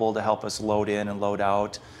available to help us load in and load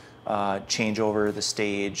out, change over the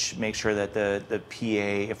stage, make sure that the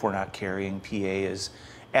PA, if we're not carrying PA, is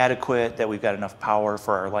adequate, that we've got enough power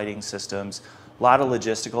for our lighting systems. A lot of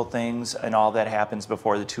logistical things, and all that happens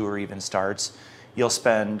before the tour even starts. You'll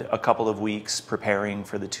spend a couple of weeks preparing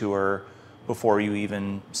for the tour before you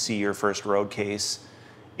even see your first road case.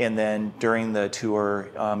 And then during the tour,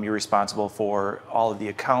 you're responsible for all of the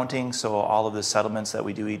accounting, so all of the settlements that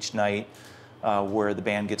we do each night, where the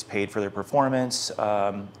band gets paid for their performance.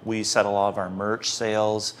 We settle all of our merch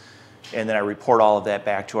sales, and then I report all of that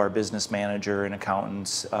back to our business manager and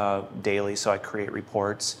accountants daily, so I create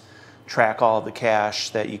reports, track all of the cash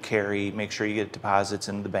that you carry, make sure you get deposits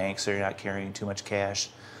into the bank so you're not carrying too much cash.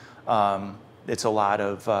 It's a lot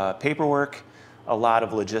of paperwork, a lot of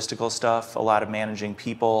logistical stuff, a lot of managing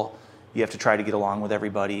people. You have to try to get along with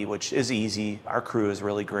everybody, which is easy. Our crew is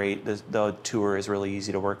really great. The tour is really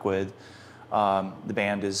easy to work with. The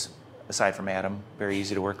band is, aside from Adam, very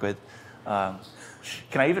easy to work with. Can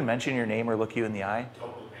I even mention your name or look you in the eye?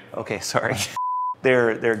 Okay, sorry.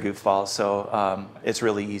 They're goofballs, so it's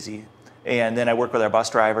really easy. And then I work with our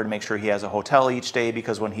bus driver to make sure he has a hotel each day,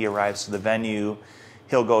 because when he arrives to the venue,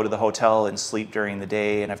 he'll go to the hotel and sleep during the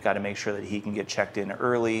day, and I've got to make sure that he can get checked in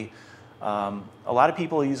early. A lot of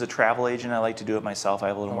people use a travel agent. I like to do it myself. I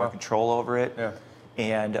have a little more control over it. Yeah.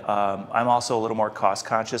 And I'm also a little more cost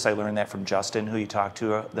conscious. I learned that from Justin, who you talked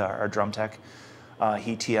to, our drum tech.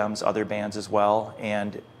 He TMs other bands as well,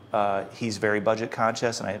 and he's very budget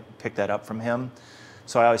conscious, and I picked that up from him.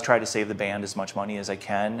 So I always try to save the band as much money as I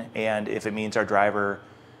can, and if it means our driver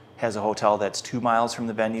has a hotel that's 2 miles from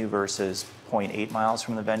the venue versus 0.8 miles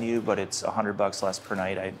from the venue, but it's $100 less per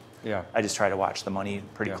night, I just try to watch the money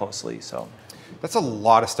pretty closely. So that's a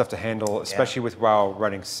lot of stuff to handle, especially with while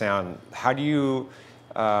running sound. How do you,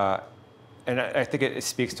 and I think it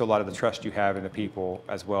speaks to a lot of the trust you have in the people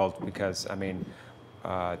as well, because I mean,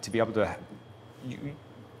 to be able to,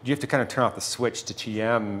 you have to kind of turn off the switch to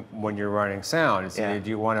TM when you're running sound. So do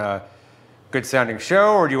you want a good sounding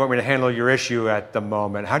show, or do you want me to handle your issue at the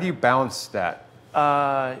moment? How do you balance that?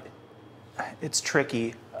 It's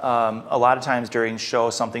tricky. A lot of times during show,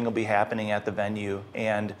 something will be happening at the venue,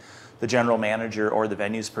 and the general manager or the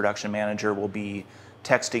venue's production manager will be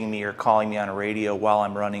texting me or calling me on a radio while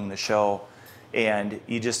I'm running the show, and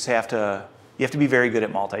you just have to be very good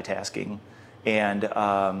at multitasking, and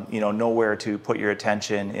know where to put your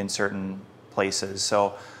attention in certain places.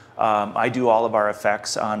 So I do all of our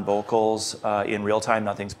effects on vocals in real time.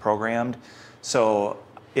 Nothing's programmed. So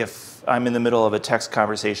if I'm in the middle of a text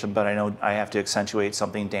conversation, but I know I have to accentuate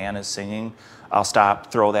something Dan is singing, I'll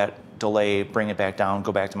stop, throw that delay, bring it back down,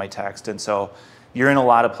 go back to my text. And so you're in a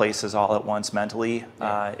lot of places all at once mentally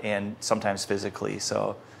and sometimes physically.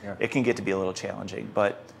 So it can get to be a little challenging,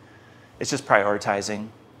 but it's just prioritizing.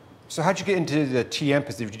 So how'd you get into the TM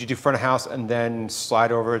position? Did you do front of house and then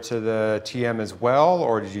slide over to the TM as well,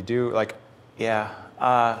 or did you do like? Yeah.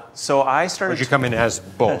 So I started. Or did you come in as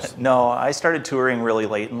both? No, I started touring really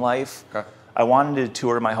late in life. Okay. I wanted to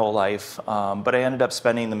tour my whole life, but I ended up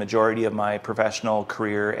spending the majority of my professional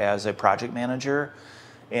career as a project manager.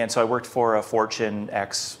 And so I worked for a Fortune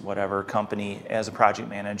X whatever company as a project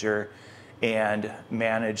manager and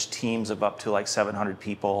managed teams of up to like 700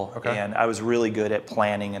 people. Okay. And I was really good at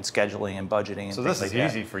planning and scheduling and budgeting and so things this like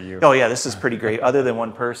is easy for you. Oh yeah, this is pretty great, other than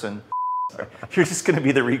one person. You're just going to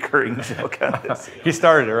be the recurring joke on this. He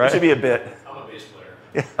started it, right? It should be a bit. I'm a bass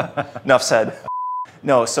player. Yeah. Enough said.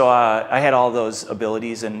 No, so I had all those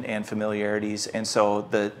abilities and familiarities, and so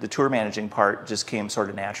the tour managing part just came sort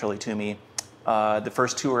of naturally to me. The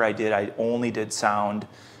first tour I did, I only did sound,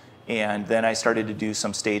 and then I started to do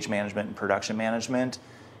some stage management and production management,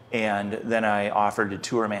 and then I offered to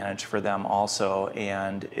tour manage for them also,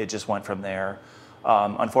 and it just went from there.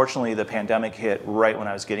 Unfortunately, the pandemic hit right when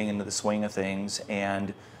I was getting into the swing of things,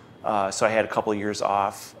 and so I had a couple of years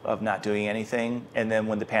off of not doing anything, and then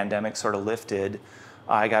when the pandemic sort of lifted,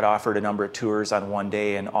 I got offered a number of tours on one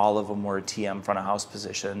day, and all of them were TM front of house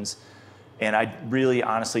positions. And I really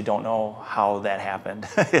honestly don't know how that happened.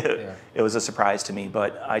 It was a surprise to me,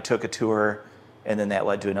 but I took a tour, and then that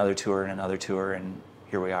led to another tour and another tour, and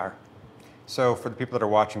here we are. So for the people that are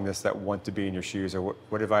watching this that want to be in your shoes, or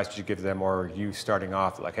what advice would you give them, or you starting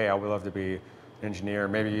off like, hey, I would love to be an engineer,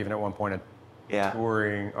 maybe even at one point a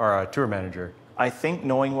touring or a tour manager? I think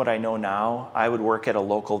knowing what I know now, I would work at a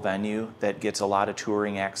local venue that gets a lot of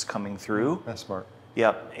touring acts coming through. That's smart.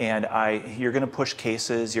 Yep, and you're going to push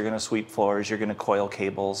cases, you're going to sweep floors, you're going to coil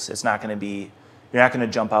cables. It's not going to be, you're not going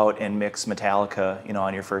to jump out and mix Metallica,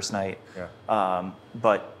 on your first night. Yeah.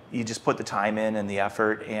 But you just put the time in and the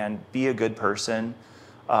effort and be a good person.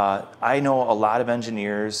 I know a lot of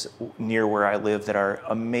engineers near where I live that are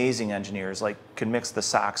amazing engineers, like can mix the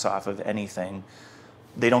socks off of anything.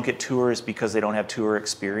 They don't get tours because they don't have tour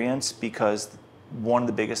experience, because one of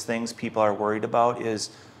the biggest things people are worried about is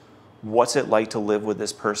what's it like to live with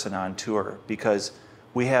this person on tour? Because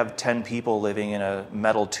we have 10 people living in a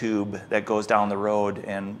metal tube that goes down the road,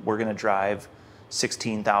 and we're going to drive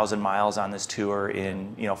 16,000 miles on this tour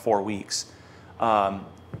in 4 weeks.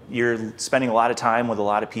 You're spending a lot of time with a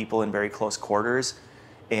lot of people in very close quarters,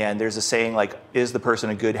 and there's a saying like, is the person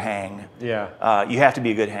a good hang? Yeah. You have to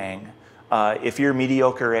be a good hang. If you're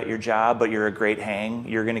mediocre at your job but you're a great hang,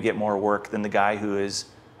 you're going to get more work than the guy who is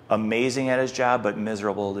amazing at his job but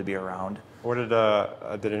miserable to be around. What did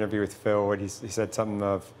I did an interview with Phil where he said something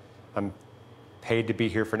of, I'm paid to be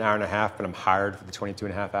here for an hour and a half, but I'm hired for the 22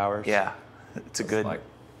 and a half hours. Yeah, that's a good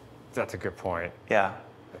point. Yeah.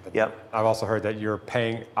 Yep. I've also heard that you're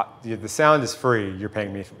paying, the sound is free, you're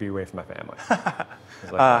paying me to be away from my family.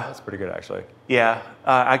 That's pretty good, actually. Yeah,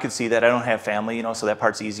 I could see that. I don't have family, so that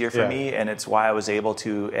part's easier for me, and it's why I was able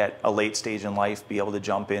to, at a late stage in life, be able to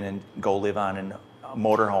jump in and go live on a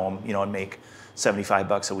motorhome, and make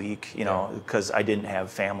 $75 a week, because I didn't have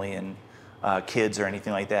family and kids or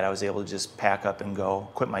anything like that. I was able to just pack up and go,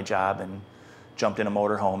 quit my job, and jumped in a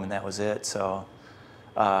motorhome, and that was it. So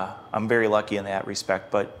I'm very lucky in that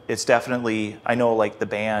respect, but it's definitely, I know like the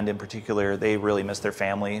band in particular, they really miss their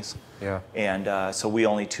families. Yeah. And so we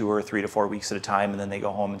only tour 3 to 4 weeks at a time, and then they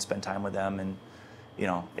go home and spend time with them, and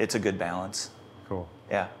it's a good balance. Cool.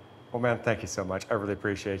 Yeah. Well, man, thank you so much. I really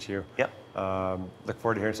appreciate you. Yep. Look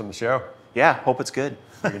forward to hearing some of the show. Yeah, hope it's good.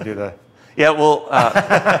 We can do the... Yeah, well...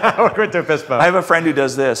 we're going to a fist bump. I have a friend who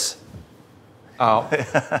does this. Oh,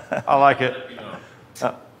 I like it.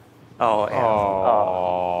 Oh, yeah.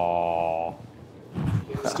 Oh.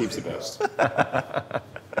 Steve's the best.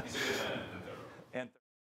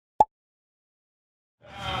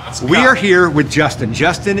 We are here with Justin.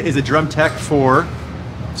 Justin is a drum tech for...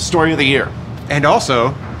 Story of the Year. And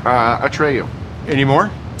also... Atreyu. Any more?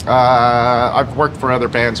 I've worked for other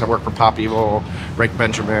bands. I worked for Pop Evil, Break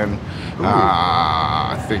Benjamin,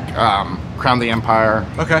 I think Crown the Empire.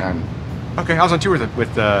 Okay. Okay, I was on tour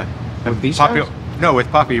with these Pop guys? Evil. No, with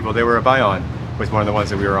Pop Evil. They were a buy-on with one of the ones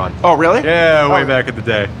that we were on. Oh, really? Yeah, way back in the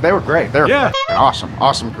day. They were great. They were awesome.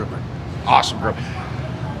 Awesome group. Awesome group.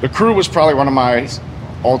 The crew was probably one of my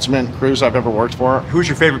ultimate crews I've ever worked for. Who's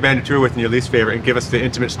your favorite band to tour with and your least favorite? And give us the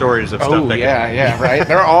intimate stories of stuff. Oh, yeah, right.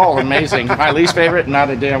 They're all amazing. My least favorite,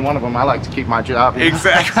 not a damn one of them. I like to keep my job.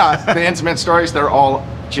 Exactly. The intimate stories, they're all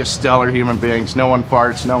just stellar human beings. No one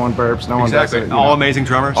farts, no one burps, no one does it. All amazing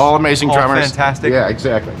drummers. All amazing drummers. Fantastic. Yeah,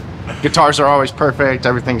 exactly. Guitars are always perfect.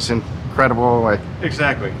 Everything's in incredible.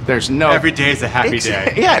 Exactly. There's no... Every day is a happy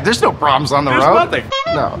day. Yeah, there's no problems on the road. Nothing.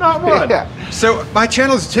 No. Not one. Yeah. So my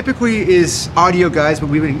channel typically is audio, guys, but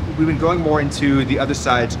we've been going more into the other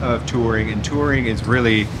sides of touring, and touring is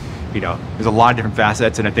really, you know, there's a lot of different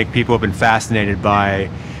facets, and I think people have been fascinated by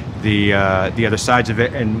the other sides of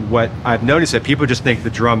it. And what I've noticed that people just think the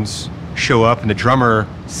drums show up and the drummer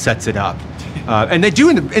sets it up, and they do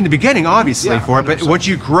in the beginning, obviously, for it. But once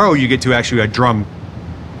you grow, you get to actually a drum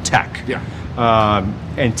tech. Yeah.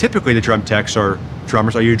 And typically the drum techs are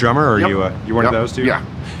drummers. Are you a drummer, or are you one of those two? Yeah.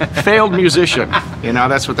 Failed musician. You know,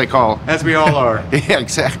 that's what they call. As we all are. Yeah,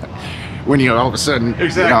 exactly. When you all of a sudden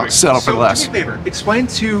settle for less. Do me a favor. Explain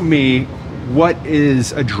to me, what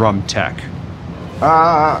is a drum tech?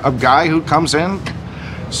 A guy who comes in,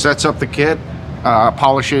 sets up the kit,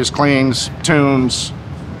 polishes, cleans, tunes,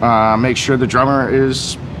 makes sure the drummer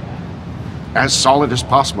is as solid as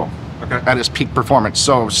possible at his peak performance.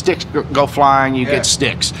 So sticks go flying, you get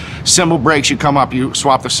sticks. Cymbal breaks, you come up, you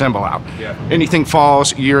swap the cymbal out. Yeah. Anything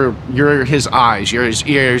falls, you're his eyes, you're his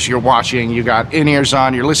ears, you're watching, you got in-ears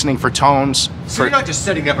on, you're listening for tones. So you're not just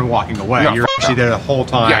setting up and walking away, you're actually there the whole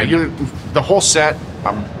time. Yeah, you're the whole set.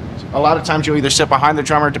 A lot of times you'll either sit behind the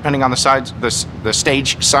drummer, depending on the sides, the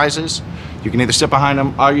stage sizes. You can either sit behind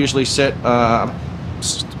him. I usually sit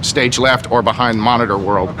stage left or behind monitor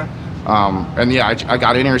world. Okay. And yeah, I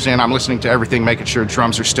got in-ears in. I'm listening to everything, making sure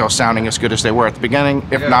drums are still sounding as good as they were at the beginning.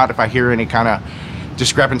 If not, if I hear any kind of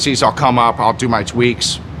discrepancies, I'll come up, I'll do my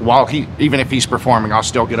tweaks. Even if he's performing, I'll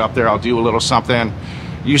still get up there, I'll do a little something.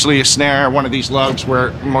 Usually a snare, one of these lugs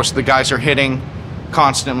where most of the guys are hitting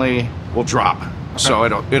constantly, will drop. Okay. So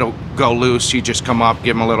it'll go loose. You just come up,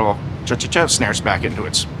 give him a little cha-cha-cha, snares back into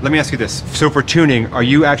it. Let me ask you this. So for tuning, are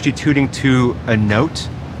you actually tuning to a note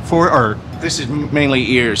for it, or? This is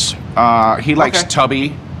mainly ears. He likes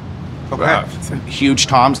tubby, huge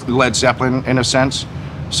toms, Led Zeppelin in a sense.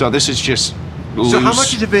 So this is just loose. So how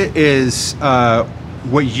much of it is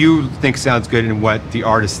what you think sounds good and what the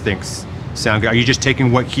artist thinks sound good? Are you just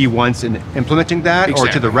taking what he wants and implementing that, or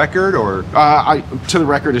to the record, or? To the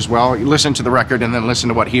record as well. You listen to the record and then listen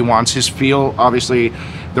to what he wants. His feel, obviously,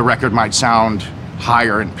 the record might sound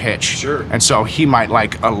higher in pitch, sure, and so he might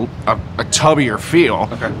like a tubbier feel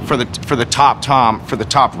for the top tom, for the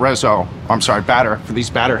top reso. I'm sorry, batter, for these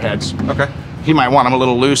batter heads. Okay. He might want them a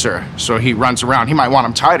little looser, so he runs around. He might want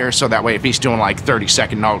them tighter, so that way if he's doing like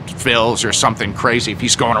 30-second note fills or something crazy, if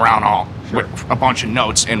he's going around all with a bunch of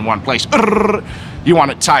notes in one place, you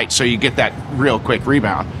want it tight so you get that real quick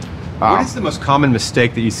rebound. What is the most common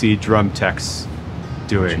mistake that you see drum techs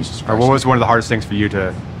doing? Or what was one of the hardest things for you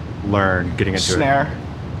to learn getting into snare.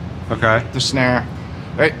 Okay. The snare.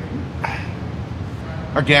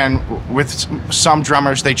 Again, with some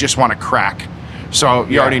drummers, they just want to crack. So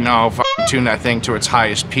you already know, tune that thing to its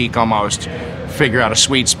highest peak almost, figure out a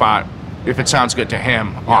sweet spot. If it sounds good to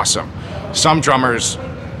him, awesome. Some drummers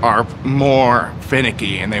are more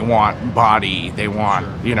finicky and they want body, they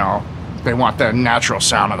want, you know, they want the natural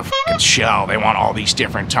sound of the shell, they want all these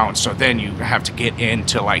different tones. So then you have to get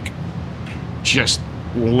into like just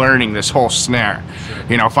learning this whole snare,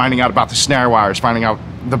 you know, finding out about the snare wires, finding out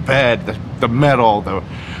the bed, the metal,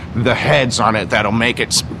 the heads on it that'll make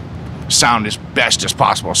it sound as best as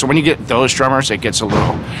possible. So when you get those drummers, it gets a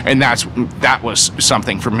little, and that was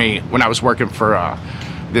something for me when I was working for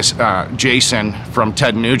this Jason from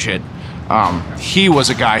Ted Nugent. He was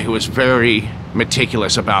a guy who was very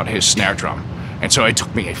meticulous about his snare drum, and so it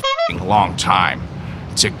took me a long time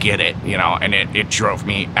to get it, you know, and it drove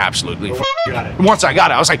me absolutely. Once I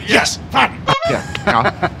got it, I was like, yes, fine. Yeah, you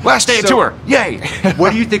know, last day of tour, yay.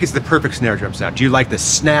 What do you think is the perfect snare drum sound? Do you like the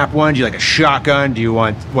snap one? Do you like a shotgun? Do you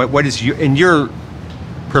want, what is in your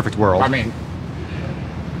perfect world? I mean,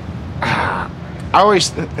 I always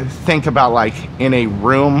think about like in a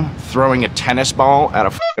room throwing a tennis ball at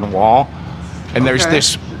a fucking wall, and there's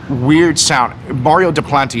this weird sound. Mario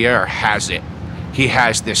Duplantier has it. He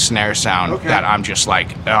has this snare sound that I'm just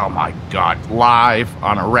like, oh my God, live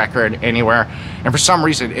on a record anywhere. And for some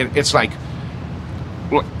reason, it's like,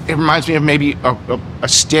 it reminds me of maybe a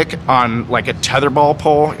stick on like a tetherball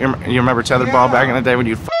pole. You remember tetherball back in the day when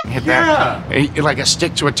you hit that? Like a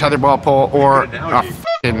stick to a tetherball pole, or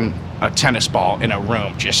a tennis ball in a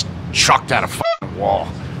room just chucked at a wall.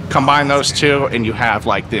 Combine those two and you have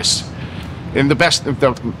like this. And the best,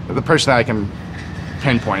 the person that I can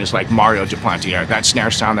pinpoint is like Mario Duplantier. That snare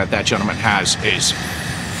sound that gentleman has is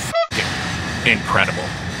incredible.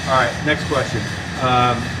 All right, next question.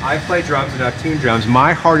 I play drums and I've tuned drums.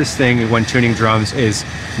 My hardest thing when tuning drums is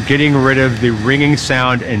getting rid of the ringing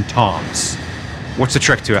sound in toms. What's the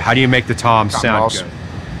trick to it? How do you make the toms sound good?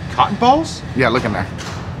 Cotton balls? Yeah, look in there.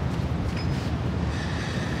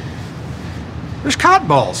 There's cotton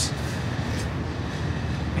balls.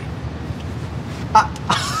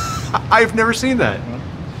 I've never seen that.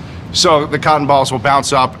 So the cotton balls will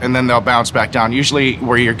bounce up and then they'll bounce back down. Usually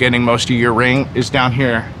where you're getting most of your ring is down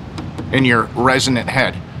here in your resonant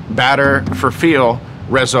head. Batter for feel,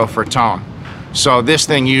 reso for tone. So this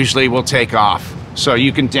thing usually will take off. So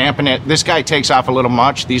you can dampen it. This guy takes off a little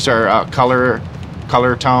much. These are color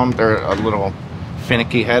tone. They're a little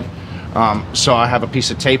finicky head. So I have a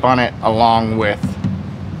piece of tape on it along with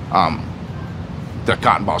the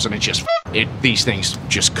cotton balls, and these things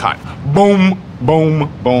just cut. Boom,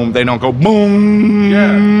 boom, boom. They don't go boom.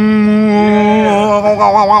 Yeah.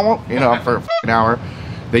 You know, for an hour.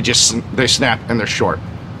 They snap and they're short.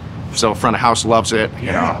 So front of house loves it.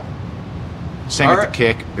 You know. Same with the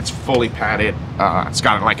kick. It's fully padded. It's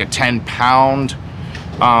got like a 10-pound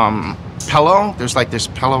pillow. There's like this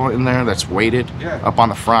pillow in there that's weighted up on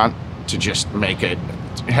the front to just make it.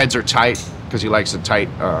 Heads are tight because he likes a tight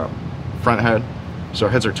front head. So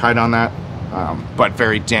heads are tight on that, but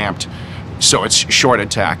very damped. So it's short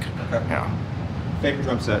attack. Okay. Yeah. Favorite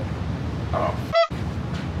drum set?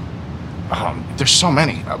 There's so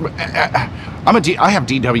many. I have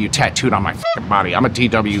DW tattooed on my body. I'm a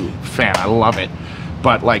DW fan. I love it.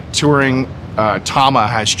 But like touring, Tama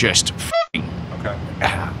has just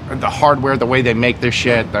the hardware, the way they make their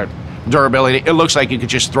shit, the durability. It looks like you could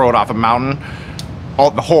just throw it off a mountain,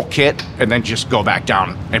 the whole kit, and then just go back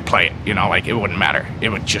down and play it. You know, like it wouldn't matter. It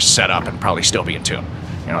would just set up and probably still be in tune.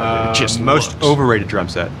 You know, it just most looks. Overrated drum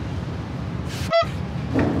set.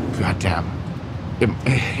 God damn.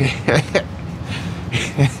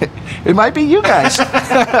 It might be you guys. You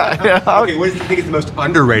know? Okay, what do you think is the most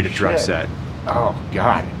underrated drum set? Oh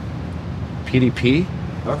God, PDP.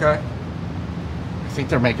 Okay. I think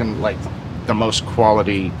they're making like the most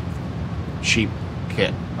quality cheap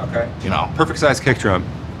kit. Okay. You know, Perfect size kick drum.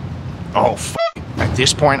 oh at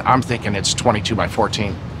this point I'm thinking it's 22 by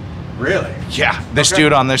 14. Really? Yeah, this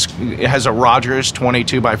dude on this has a Rogers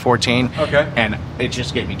 22 by 14. Okay. And it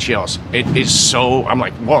just gave me chills. It is so, I'm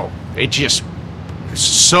like, whoa, it just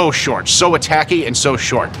so short, so attacky and so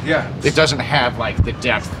short. Yeah. It doesn't have like the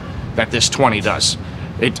depth that this 20 does.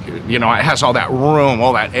 It, you know, it has all that room,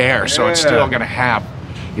 all that air, so it's still gonna have,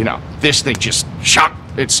 you know, this thing just shock.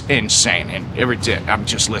 It's insane, and every day I'm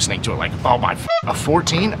just listening to it like, oh my, a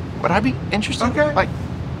 14? Would I be interested? Okay. Like,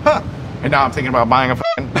 huh? And now I'm thinking about buying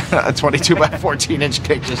a 22 by 14 inch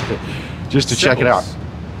kick just to check it out.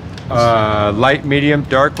 Light, medium,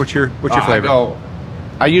 dark. What's your flavor?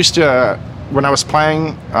 I used to, when I was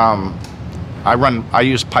playing, I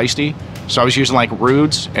use Peisty, so I was using like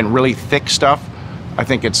rudes and really thick stuff. I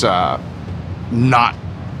think it's not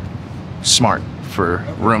smart for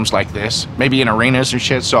rooms like this. Maybe in arenas and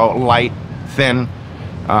shit. So light, thin,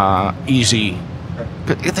 easy.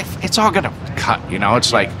 It's all gonna cut, you know.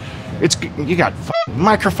 It's like, you got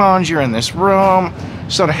microphones. You're in this room,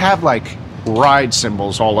 so to have like ride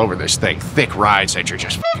cymbals all over this thing, thick rides that you're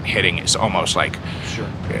just hitting, is almost like,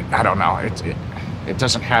 I don't know. It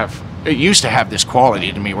doesn't have. It used to have this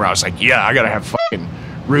quality to me where I was like, yeah, I gotta have fucking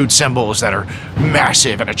rude cymbals that are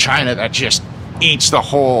massive and a China that just eats the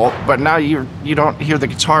whole. But now you don't hear the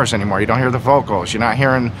guitars anymore. You don't hear the vocals. You're not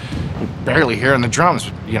barely hearing the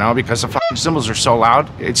drums, you know, because the fucking cymbals are so loud.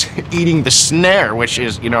 It's eating the snare, which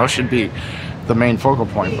is, you know, should be the main focal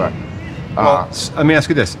point. But well, let me ask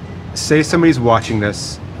you this: say somebody's watching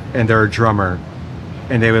this and they're a drummer,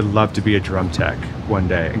 and they would love to be a drum tech one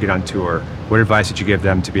day and get on tour. What advice would you give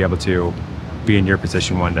them to be able to be in your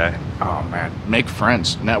position one day? oh man, make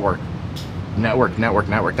friends, network.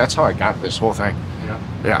 That's how I got this whole thing.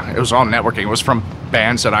 Yeah, it was all networking. It was from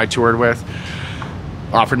bands that I toured with,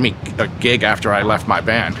 offered me a gig after I left my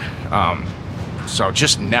band. So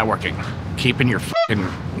just networking, keeping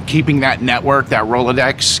that network, that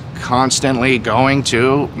Rolodex constantly going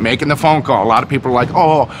to, making the phone call. A lot of people are like,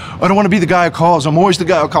 oh, I don't want to be the guy who calls. I'm always the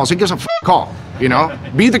guy who calls. He gives a call, you know?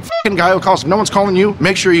 Be the guy who calls. If no one's calling you,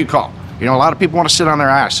 make sure you call. You know, a lot of people want to sit on their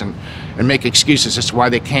ass and make excuses as to why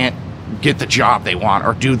they can't get the job they want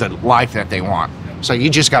or do the life that they want. So you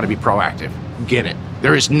just got to be proactive. Get it.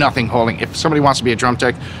 There is nothing holding. If somebody wants to be a drum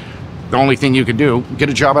tech, the only thing you can do, get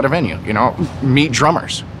a job at a venue, you know, meet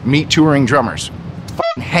drummers, meet touring drummers,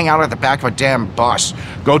 hang out at the back of a damn bus,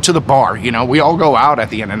 go to the bar, you know, we all go out at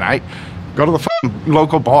the end of the night, go to the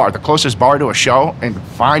local bar, the closest bar to a show, and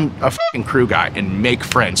find a crew guy and make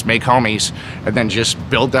friends, make homies, and then just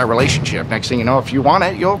build that relationship. Next thing you know, if you want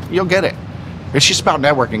it, you'll get it. It's just about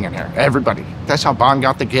networking in here. Everybody. That's how Bon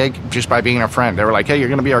got the gig, just by being a friend. They were like, hey, you're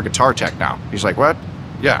going to be our guitar tech now. He's like, what?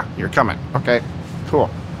 Yeah, you're coming. Okay, cool.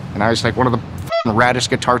 And I was like one of the raddest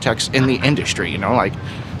guitar techs in the industry, you know, like,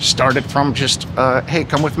 started from just, hey,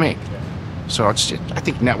 come with me. So it's just, I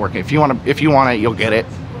think networking. If you want it, you'll get it.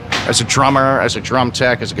 As a drummer, as a drum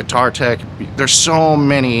tech, as a guitar tech, there's so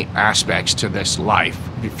many aspects to this life.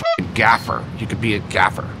 You be a fucking gaffer. You could be a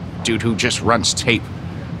gaffer, dude who just runs tape.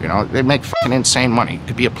 You know, they make fucking insane money. You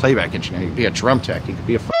could be a playback engineer. You could be a drum tech. You could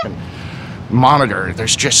be a fucking monitor.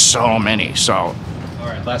 There's just so many. So, all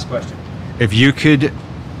right, last question. If you could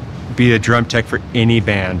be a drum tech for any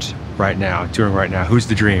band right now, touring right now, who's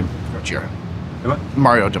the dream? Gojira.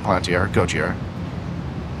 Mario Duplantier, Gojira.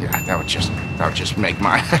 Yeah, that would just make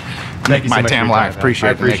my make my damn life.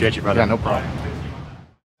 Appreciate you, brother. Yeah, no problem.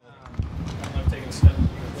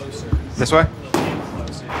 This way?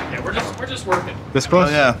 Yeah, we're just working. This close?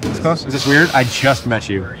 Oh, yeah. This close? Is this weird? I just met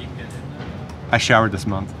you. I showered this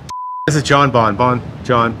month. This is John Bond.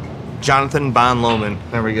 Jonathan Bon Lohman.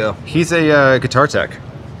 There we go. He's a guitar tech.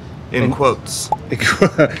 In quotes.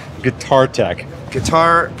 Guitar tech.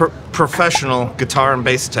 Professional guitar and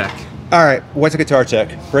bass tech. All right, what's a guitar tech?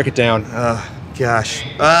 Break it down. Gosh.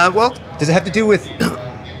 Well, does it have to do with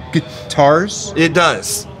guitars? it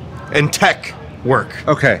does. And tech work.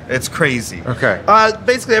 Okay. It's crazy. Okay.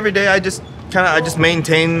 Basically every day I just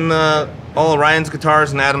maintain all Ryan's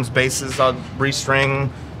guitars and Adam's basses. I'll restring,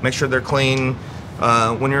 make sure they're clean.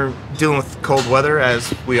 When you're dealing with cold weather,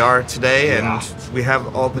 as we are today, and we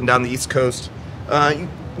have all up and down the East Coast, you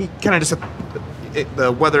kind of just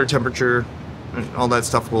the weather, temperature, and all that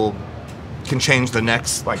stuff can change the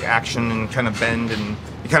neck's like action and kind of bend, and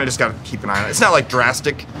you kind of just got to keep an eye on it. It's not like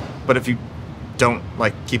drastic, but if you don't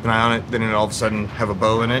like keep an eye on it, then it all of a sudden have a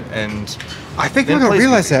bow in it, and I think people don't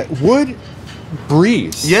realize that wood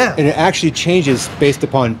breeze. Yeah. And it actually changes based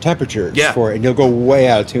upon temperature for it, and you'll go way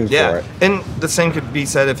out of tune for it. And the same could be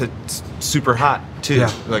said if it's super hot too.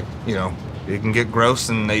 Yeah. Like, you know, it can get gross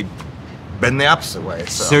and they bend the opposite way.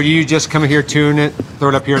 So you just come here, tune it, throw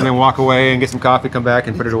it up here, and then walk away and get some coffee, come back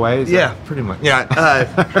and put it away? Pretty much.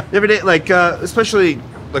 Yeah. Every day, like, especially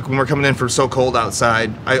like when we're coming in for so cold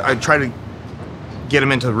outside, I try to get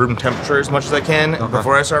them into room temperature as much as I can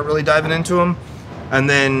before I start really diving into them. And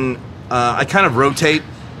then I kind of rotate.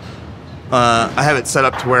 I have it set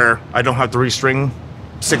up to where I don't have to restring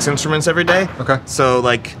 6 instruments every day. Okay. So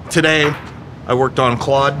like today, I worked on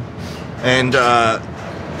Claude, and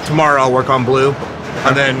tomorrow I'll work on Blue,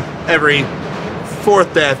 and then every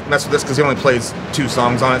 4th day I mess with this because he only plays 2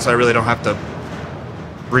 songs on it, so I really don't have to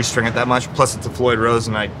restring it that much. Plus it's a Floyd Rose,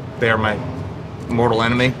 and they are my mortal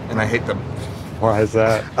enemy, and I hate them. Why is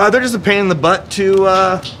that? They're just a pain in the butt to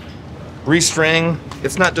restring.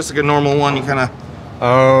 It's not just like a normal one. You kind of.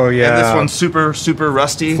 Oh yeah. And this one's super, super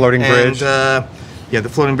rusty. Floating bridge. And the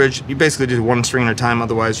floating bridge. You basically do 1 string at a time.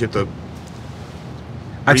 Otherwise, you have to.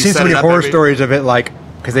 I've seen so many horror stories of it, like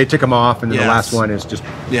because they took them off, and then the last one is just.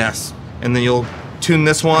 Yes, and then you'll tune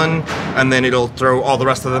this one, and then it'll throw all the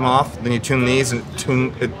rest of them off. Then you tune these, and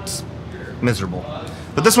it's miserable.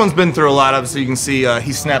 But this one's been through a lot of, so you can see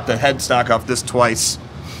he snapped the headstock off this twice.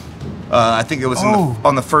 I think it was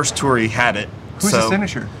on the first tour he had it. Who's the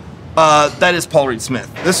finisher? That is Paul Reed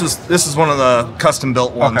Smith. This is one of the custom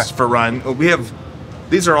built ones for Ryan.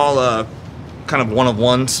 These are all kind of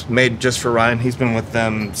one-of-ones made just for Ryan. He's been with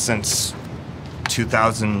them since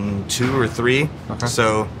 2002 or 3. Okay.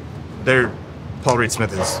 So Paul Reed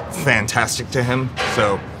Smith is fantastic to him.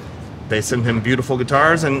 So they send him beautiful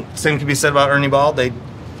guitars, and same can be said about Ernie Ball. They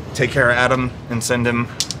take care of Adam and send him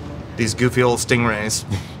these goofy old Stingrays.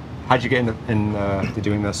 How'd you get into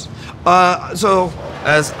doing this? So,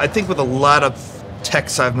 as I think with a lot of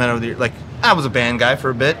techs I've met over the years, like, I was a band guy for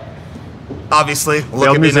a bit. Obviously,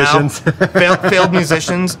 look at me now. Failed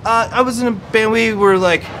musicians. I was in a band. We were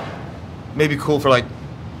like maybe cool for like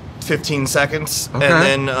 15 seconds, and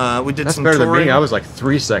then we did some touring. That's better than me. I was like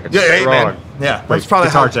 3 seconds. Yeah, hey, man. Yeah, that's probably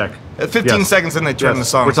guitar tech. 15 seconds, and they turned the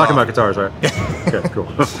song. We're talking about guitars, right? Okay, cool.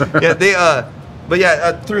 Yeah, but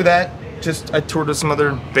yeah, through that, I toured with some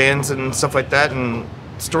other bands and stuff like that. And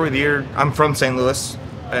Story of the Year. I'm from St. Louis,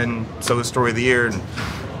 and so is Story of the Year. And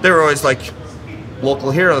they were always like local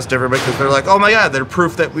heroes to everybody because they're like, oh my God, they're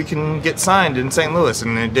proof that we can get signed in St. Louis,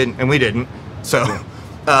 and it didn't, and we didn't. So,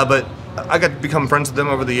 but I got to become friends with them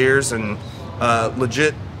over the years, and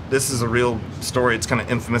legit, this is a real story. It's kind of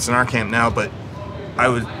infamous in our camp now, but I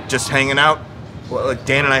was just hanging out. Well, like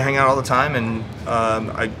Dan and I hang out all the time, and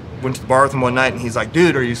I went to the bar with him one night, and he's like,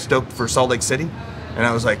 dude, are you stoked for Salt Lake City? And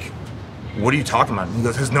I was like, what are you talking about? And he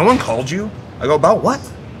goes, has no one called you? I go, about what?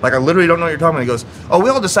 Like, I literally don't know what you're talking about. He goes, oh, we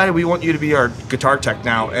all decided we want you to be our guitar tech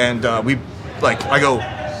now, and I go,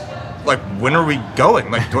 like, when are we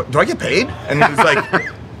going? Like, do I get paid? And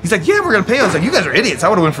he's like, yeah, we're gonna pay. I was like, you guys are idiots. I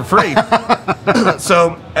would have went for free.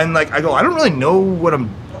 So, and like, I go, I don't really know what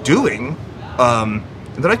I'm doing?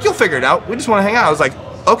 They're like, you'll figure it out. We just want to hang out. I was like,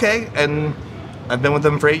 okay. And I've been with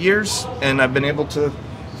them for 8 years, and I've been able to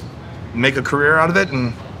make a career out of it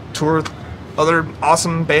and tour with other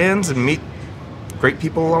awesome bands and meet great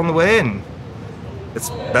people along the way, and it's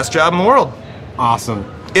the best job in the world. Awesome.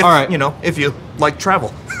 If, All right. If you like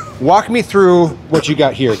travel. Walk me through what you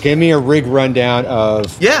got here. Give me a rig rundown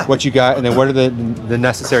of what you got, and then what are the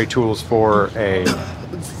necessary tools for a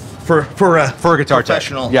guitar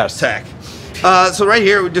professional tech. Tech. So right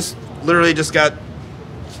here, we literally just got.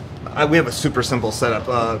 We have a super simple setup.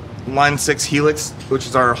 Line 6 Helix, which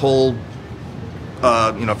is our whole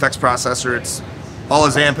effects processor. It's all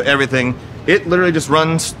his amp, everything. It literally just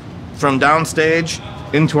runs from downstage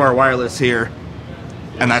into our wireless here,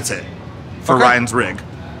 and that's it for Ryan's rig.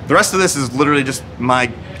 The rest of this is literally just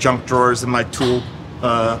my junk drawers and my tool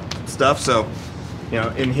stuff. So,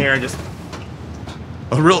 in here, just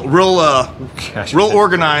a real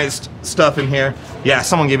organized stuff in here. Yeah,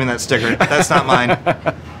 someone gave me that sticker. That's not mine.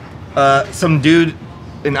 Some dude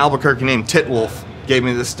in Albuquerque named Titwolf gave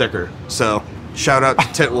me this sticker. So, shout out to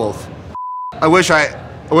Titwolf. I wish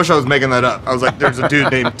I was making that up. I was like, there's a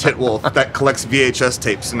dude named Titwolf that collects VHS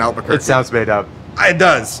tapes in Albuquerque. It sounds made up. It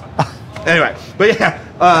does. Anyway, but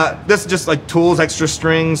yeah, this is just like tools, extra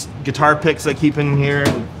strings, guitar picks I keep in here.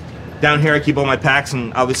 Down here I keep all my packs,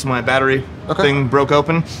 and obviously my battery thing broke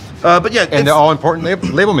open. But yeah. And the all-important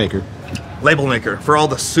label maker. Label maker for all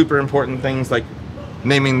the super important things like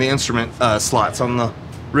naming the instrument slots on the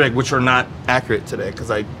rig, which are not accurate today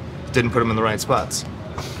because I didn't put them in the right spots.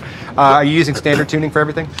 Are you using standard tuning for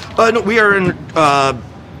everything? No, we are in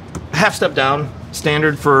half step down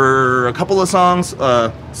standard for a couple of songs.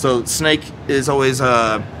 So Snake is always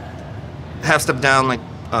half step down, like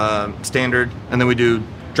standard, and then we do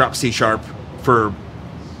drop C sharp for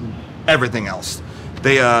everything else.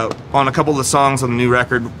 They on a couple of the songs on the new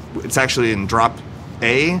record, it's actually in drop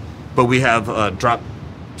A, but we have a drop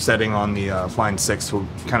setting on the Line 6, so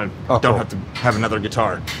we kind of don't have to have another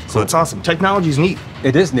guitar. So it's awesome. Technology's neat.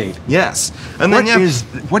 It is neat. Yes. And then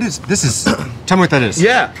what is this? Tell me what that is.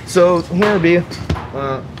 Yeah. So here would be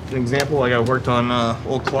an example. Like I worked on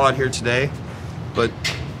old Claude here today, but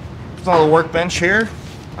it's all the workbench here.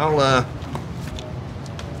 I'll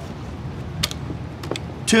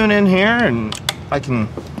tune in here, and I can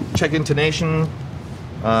check intonation,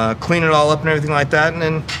 clean it all up and everything like that, and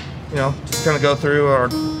then just kind of go through our.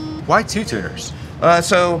 Why 2 tuners?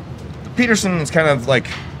 So Peterson is kind of like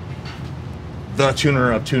the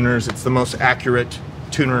tuner of tuners. It's the most accurate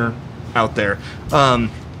tuner out there.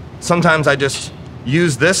 Sometimes I just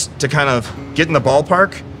use this to kind of get in the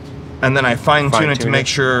ballpark, and then I fine tune it to make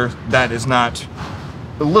sure that is not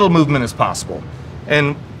a little movement as possible.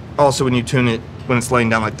 And also when you tune it, when it's laying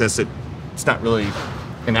down like this, it's not really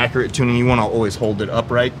an accurate tuning. You want to always hold it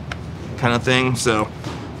upright kind of thing. So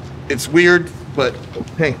it's weird, but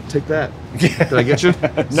hey, take that. Did I get you?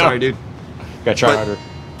 No. Sorry, dude. Gotta try harder.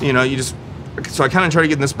 So I kind of try to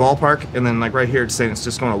get in this ballpark, and then like right here, it's saying it's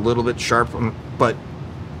just going a little bit sharp, but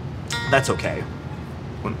that's okay.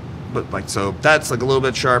 But so that's like a little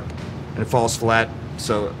bit sharp, and it falls flat.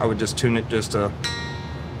 So I would just tune it just to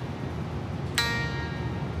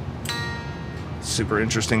super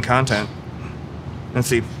interesting content. And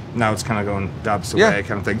see, now it's kind of going the opposite way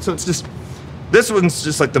kind of thing. So it's just, this one's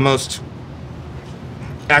just like the most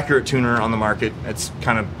accurate tuner on the market. It's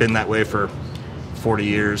kind of been that way for 40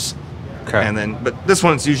 years. Okay. And then, but this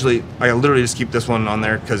one's usually, I literally just keep this one on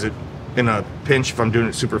there because it, in a pinch, if I'm doing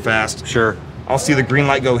it super fast, I'll see the green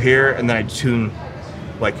light go here, and then I tune,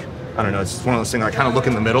 like, I don't know, it's just one of those things, I kind of look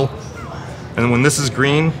in the middle, and then when this is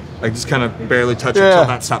green, I just kind of barely touch it until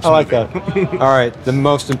that stops moving. I like that. All right, the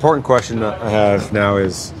most important question I have now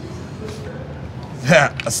is...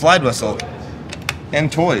 a slide whistle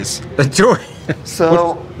and toys. A toy?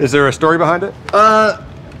 So... Is there a story behind it?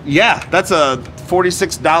 Yeah, that's a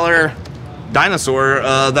 $46 dinosaur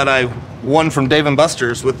that I won from Dave &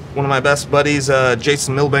 Buster's with one of my best buddies,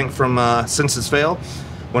 Jason Milbank from Senses Fail.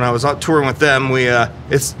 When I was out touring with them,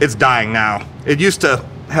 it's dying now. It used to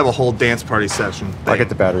have a whole dance party session thing. I'll get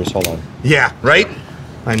the batteries, hold on. Yeah, right?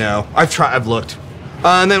 I know. I've looked.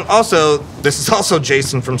 And then also, this is also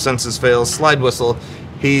Jason from Senses Fail's slide whistle.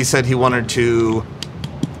 He said he wanted to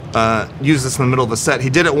use this in the middle of a set. He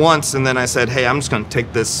did it once, and then I said, hey, I'm just going to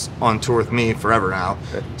take this on tour with me forever now.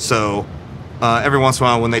 Okay. So every once in a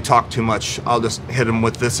while when they talk too much, I'll just hit them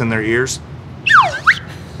with this in their ears.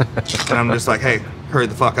 And I'm just like, hey, hurry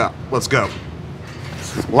the fuck up. Let's go.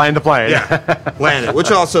 Land the plane. Yeah, land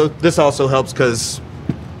it. This also helps because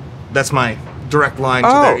that's my direct line to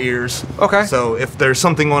their ears. Okay. So if there's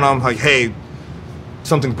something going on, I'm like, hey,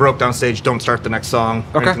 something broke downstage, don't start the next song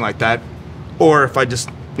or anything like that. Or if I just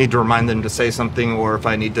need to remind them to say something, or if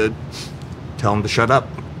I need to tell them to shut up.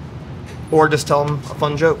 Or just tell them a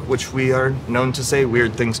fun joke, which we are known to say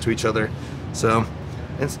weird things to each other. So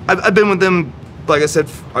I've been with them, like I said,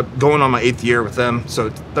 going on my 8th year with them. So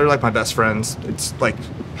they're like my best friends. It's like,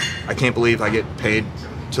 I can't believe I get paid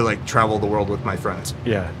to like travel the world with my friends.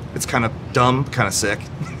 Yeah. It's kind of dumb, kind of sick.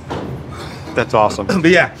 That's awesome.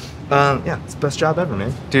 But yeah, it's the best job ever,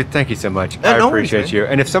 man. Dude, thank you so much. Yeah, I no appreciate worries, you.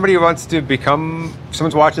 And if somebody wants to become,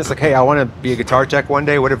 someone's watching this, like, hey, I want to be a guitar tech one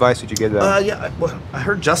day, what advice would you give them? I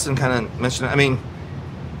heard Justin kind of mention it. I mean,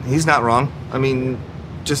 he's not wrong. I mean,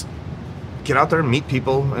 just get out there and meet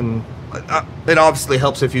people. And it obviously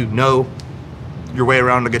helps if you know your way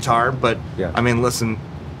around a guitar. But, yeah. I mean, listen,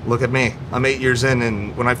 look at me. I'm 8 years in,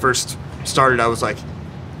 and when I first started, I was like,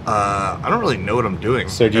 I don't really know what I'm doing.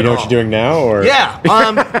 So do you know what you're doing now, or? Yeah.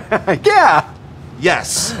 Yeah.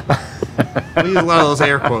 Yes. We use a lot of those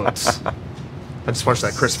air quotes. I just watched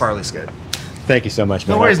that Chris Farley skit. Thank you so much,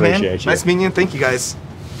 man. No worries, I appreciate man. you. Nice meeting you. Thank you, guys.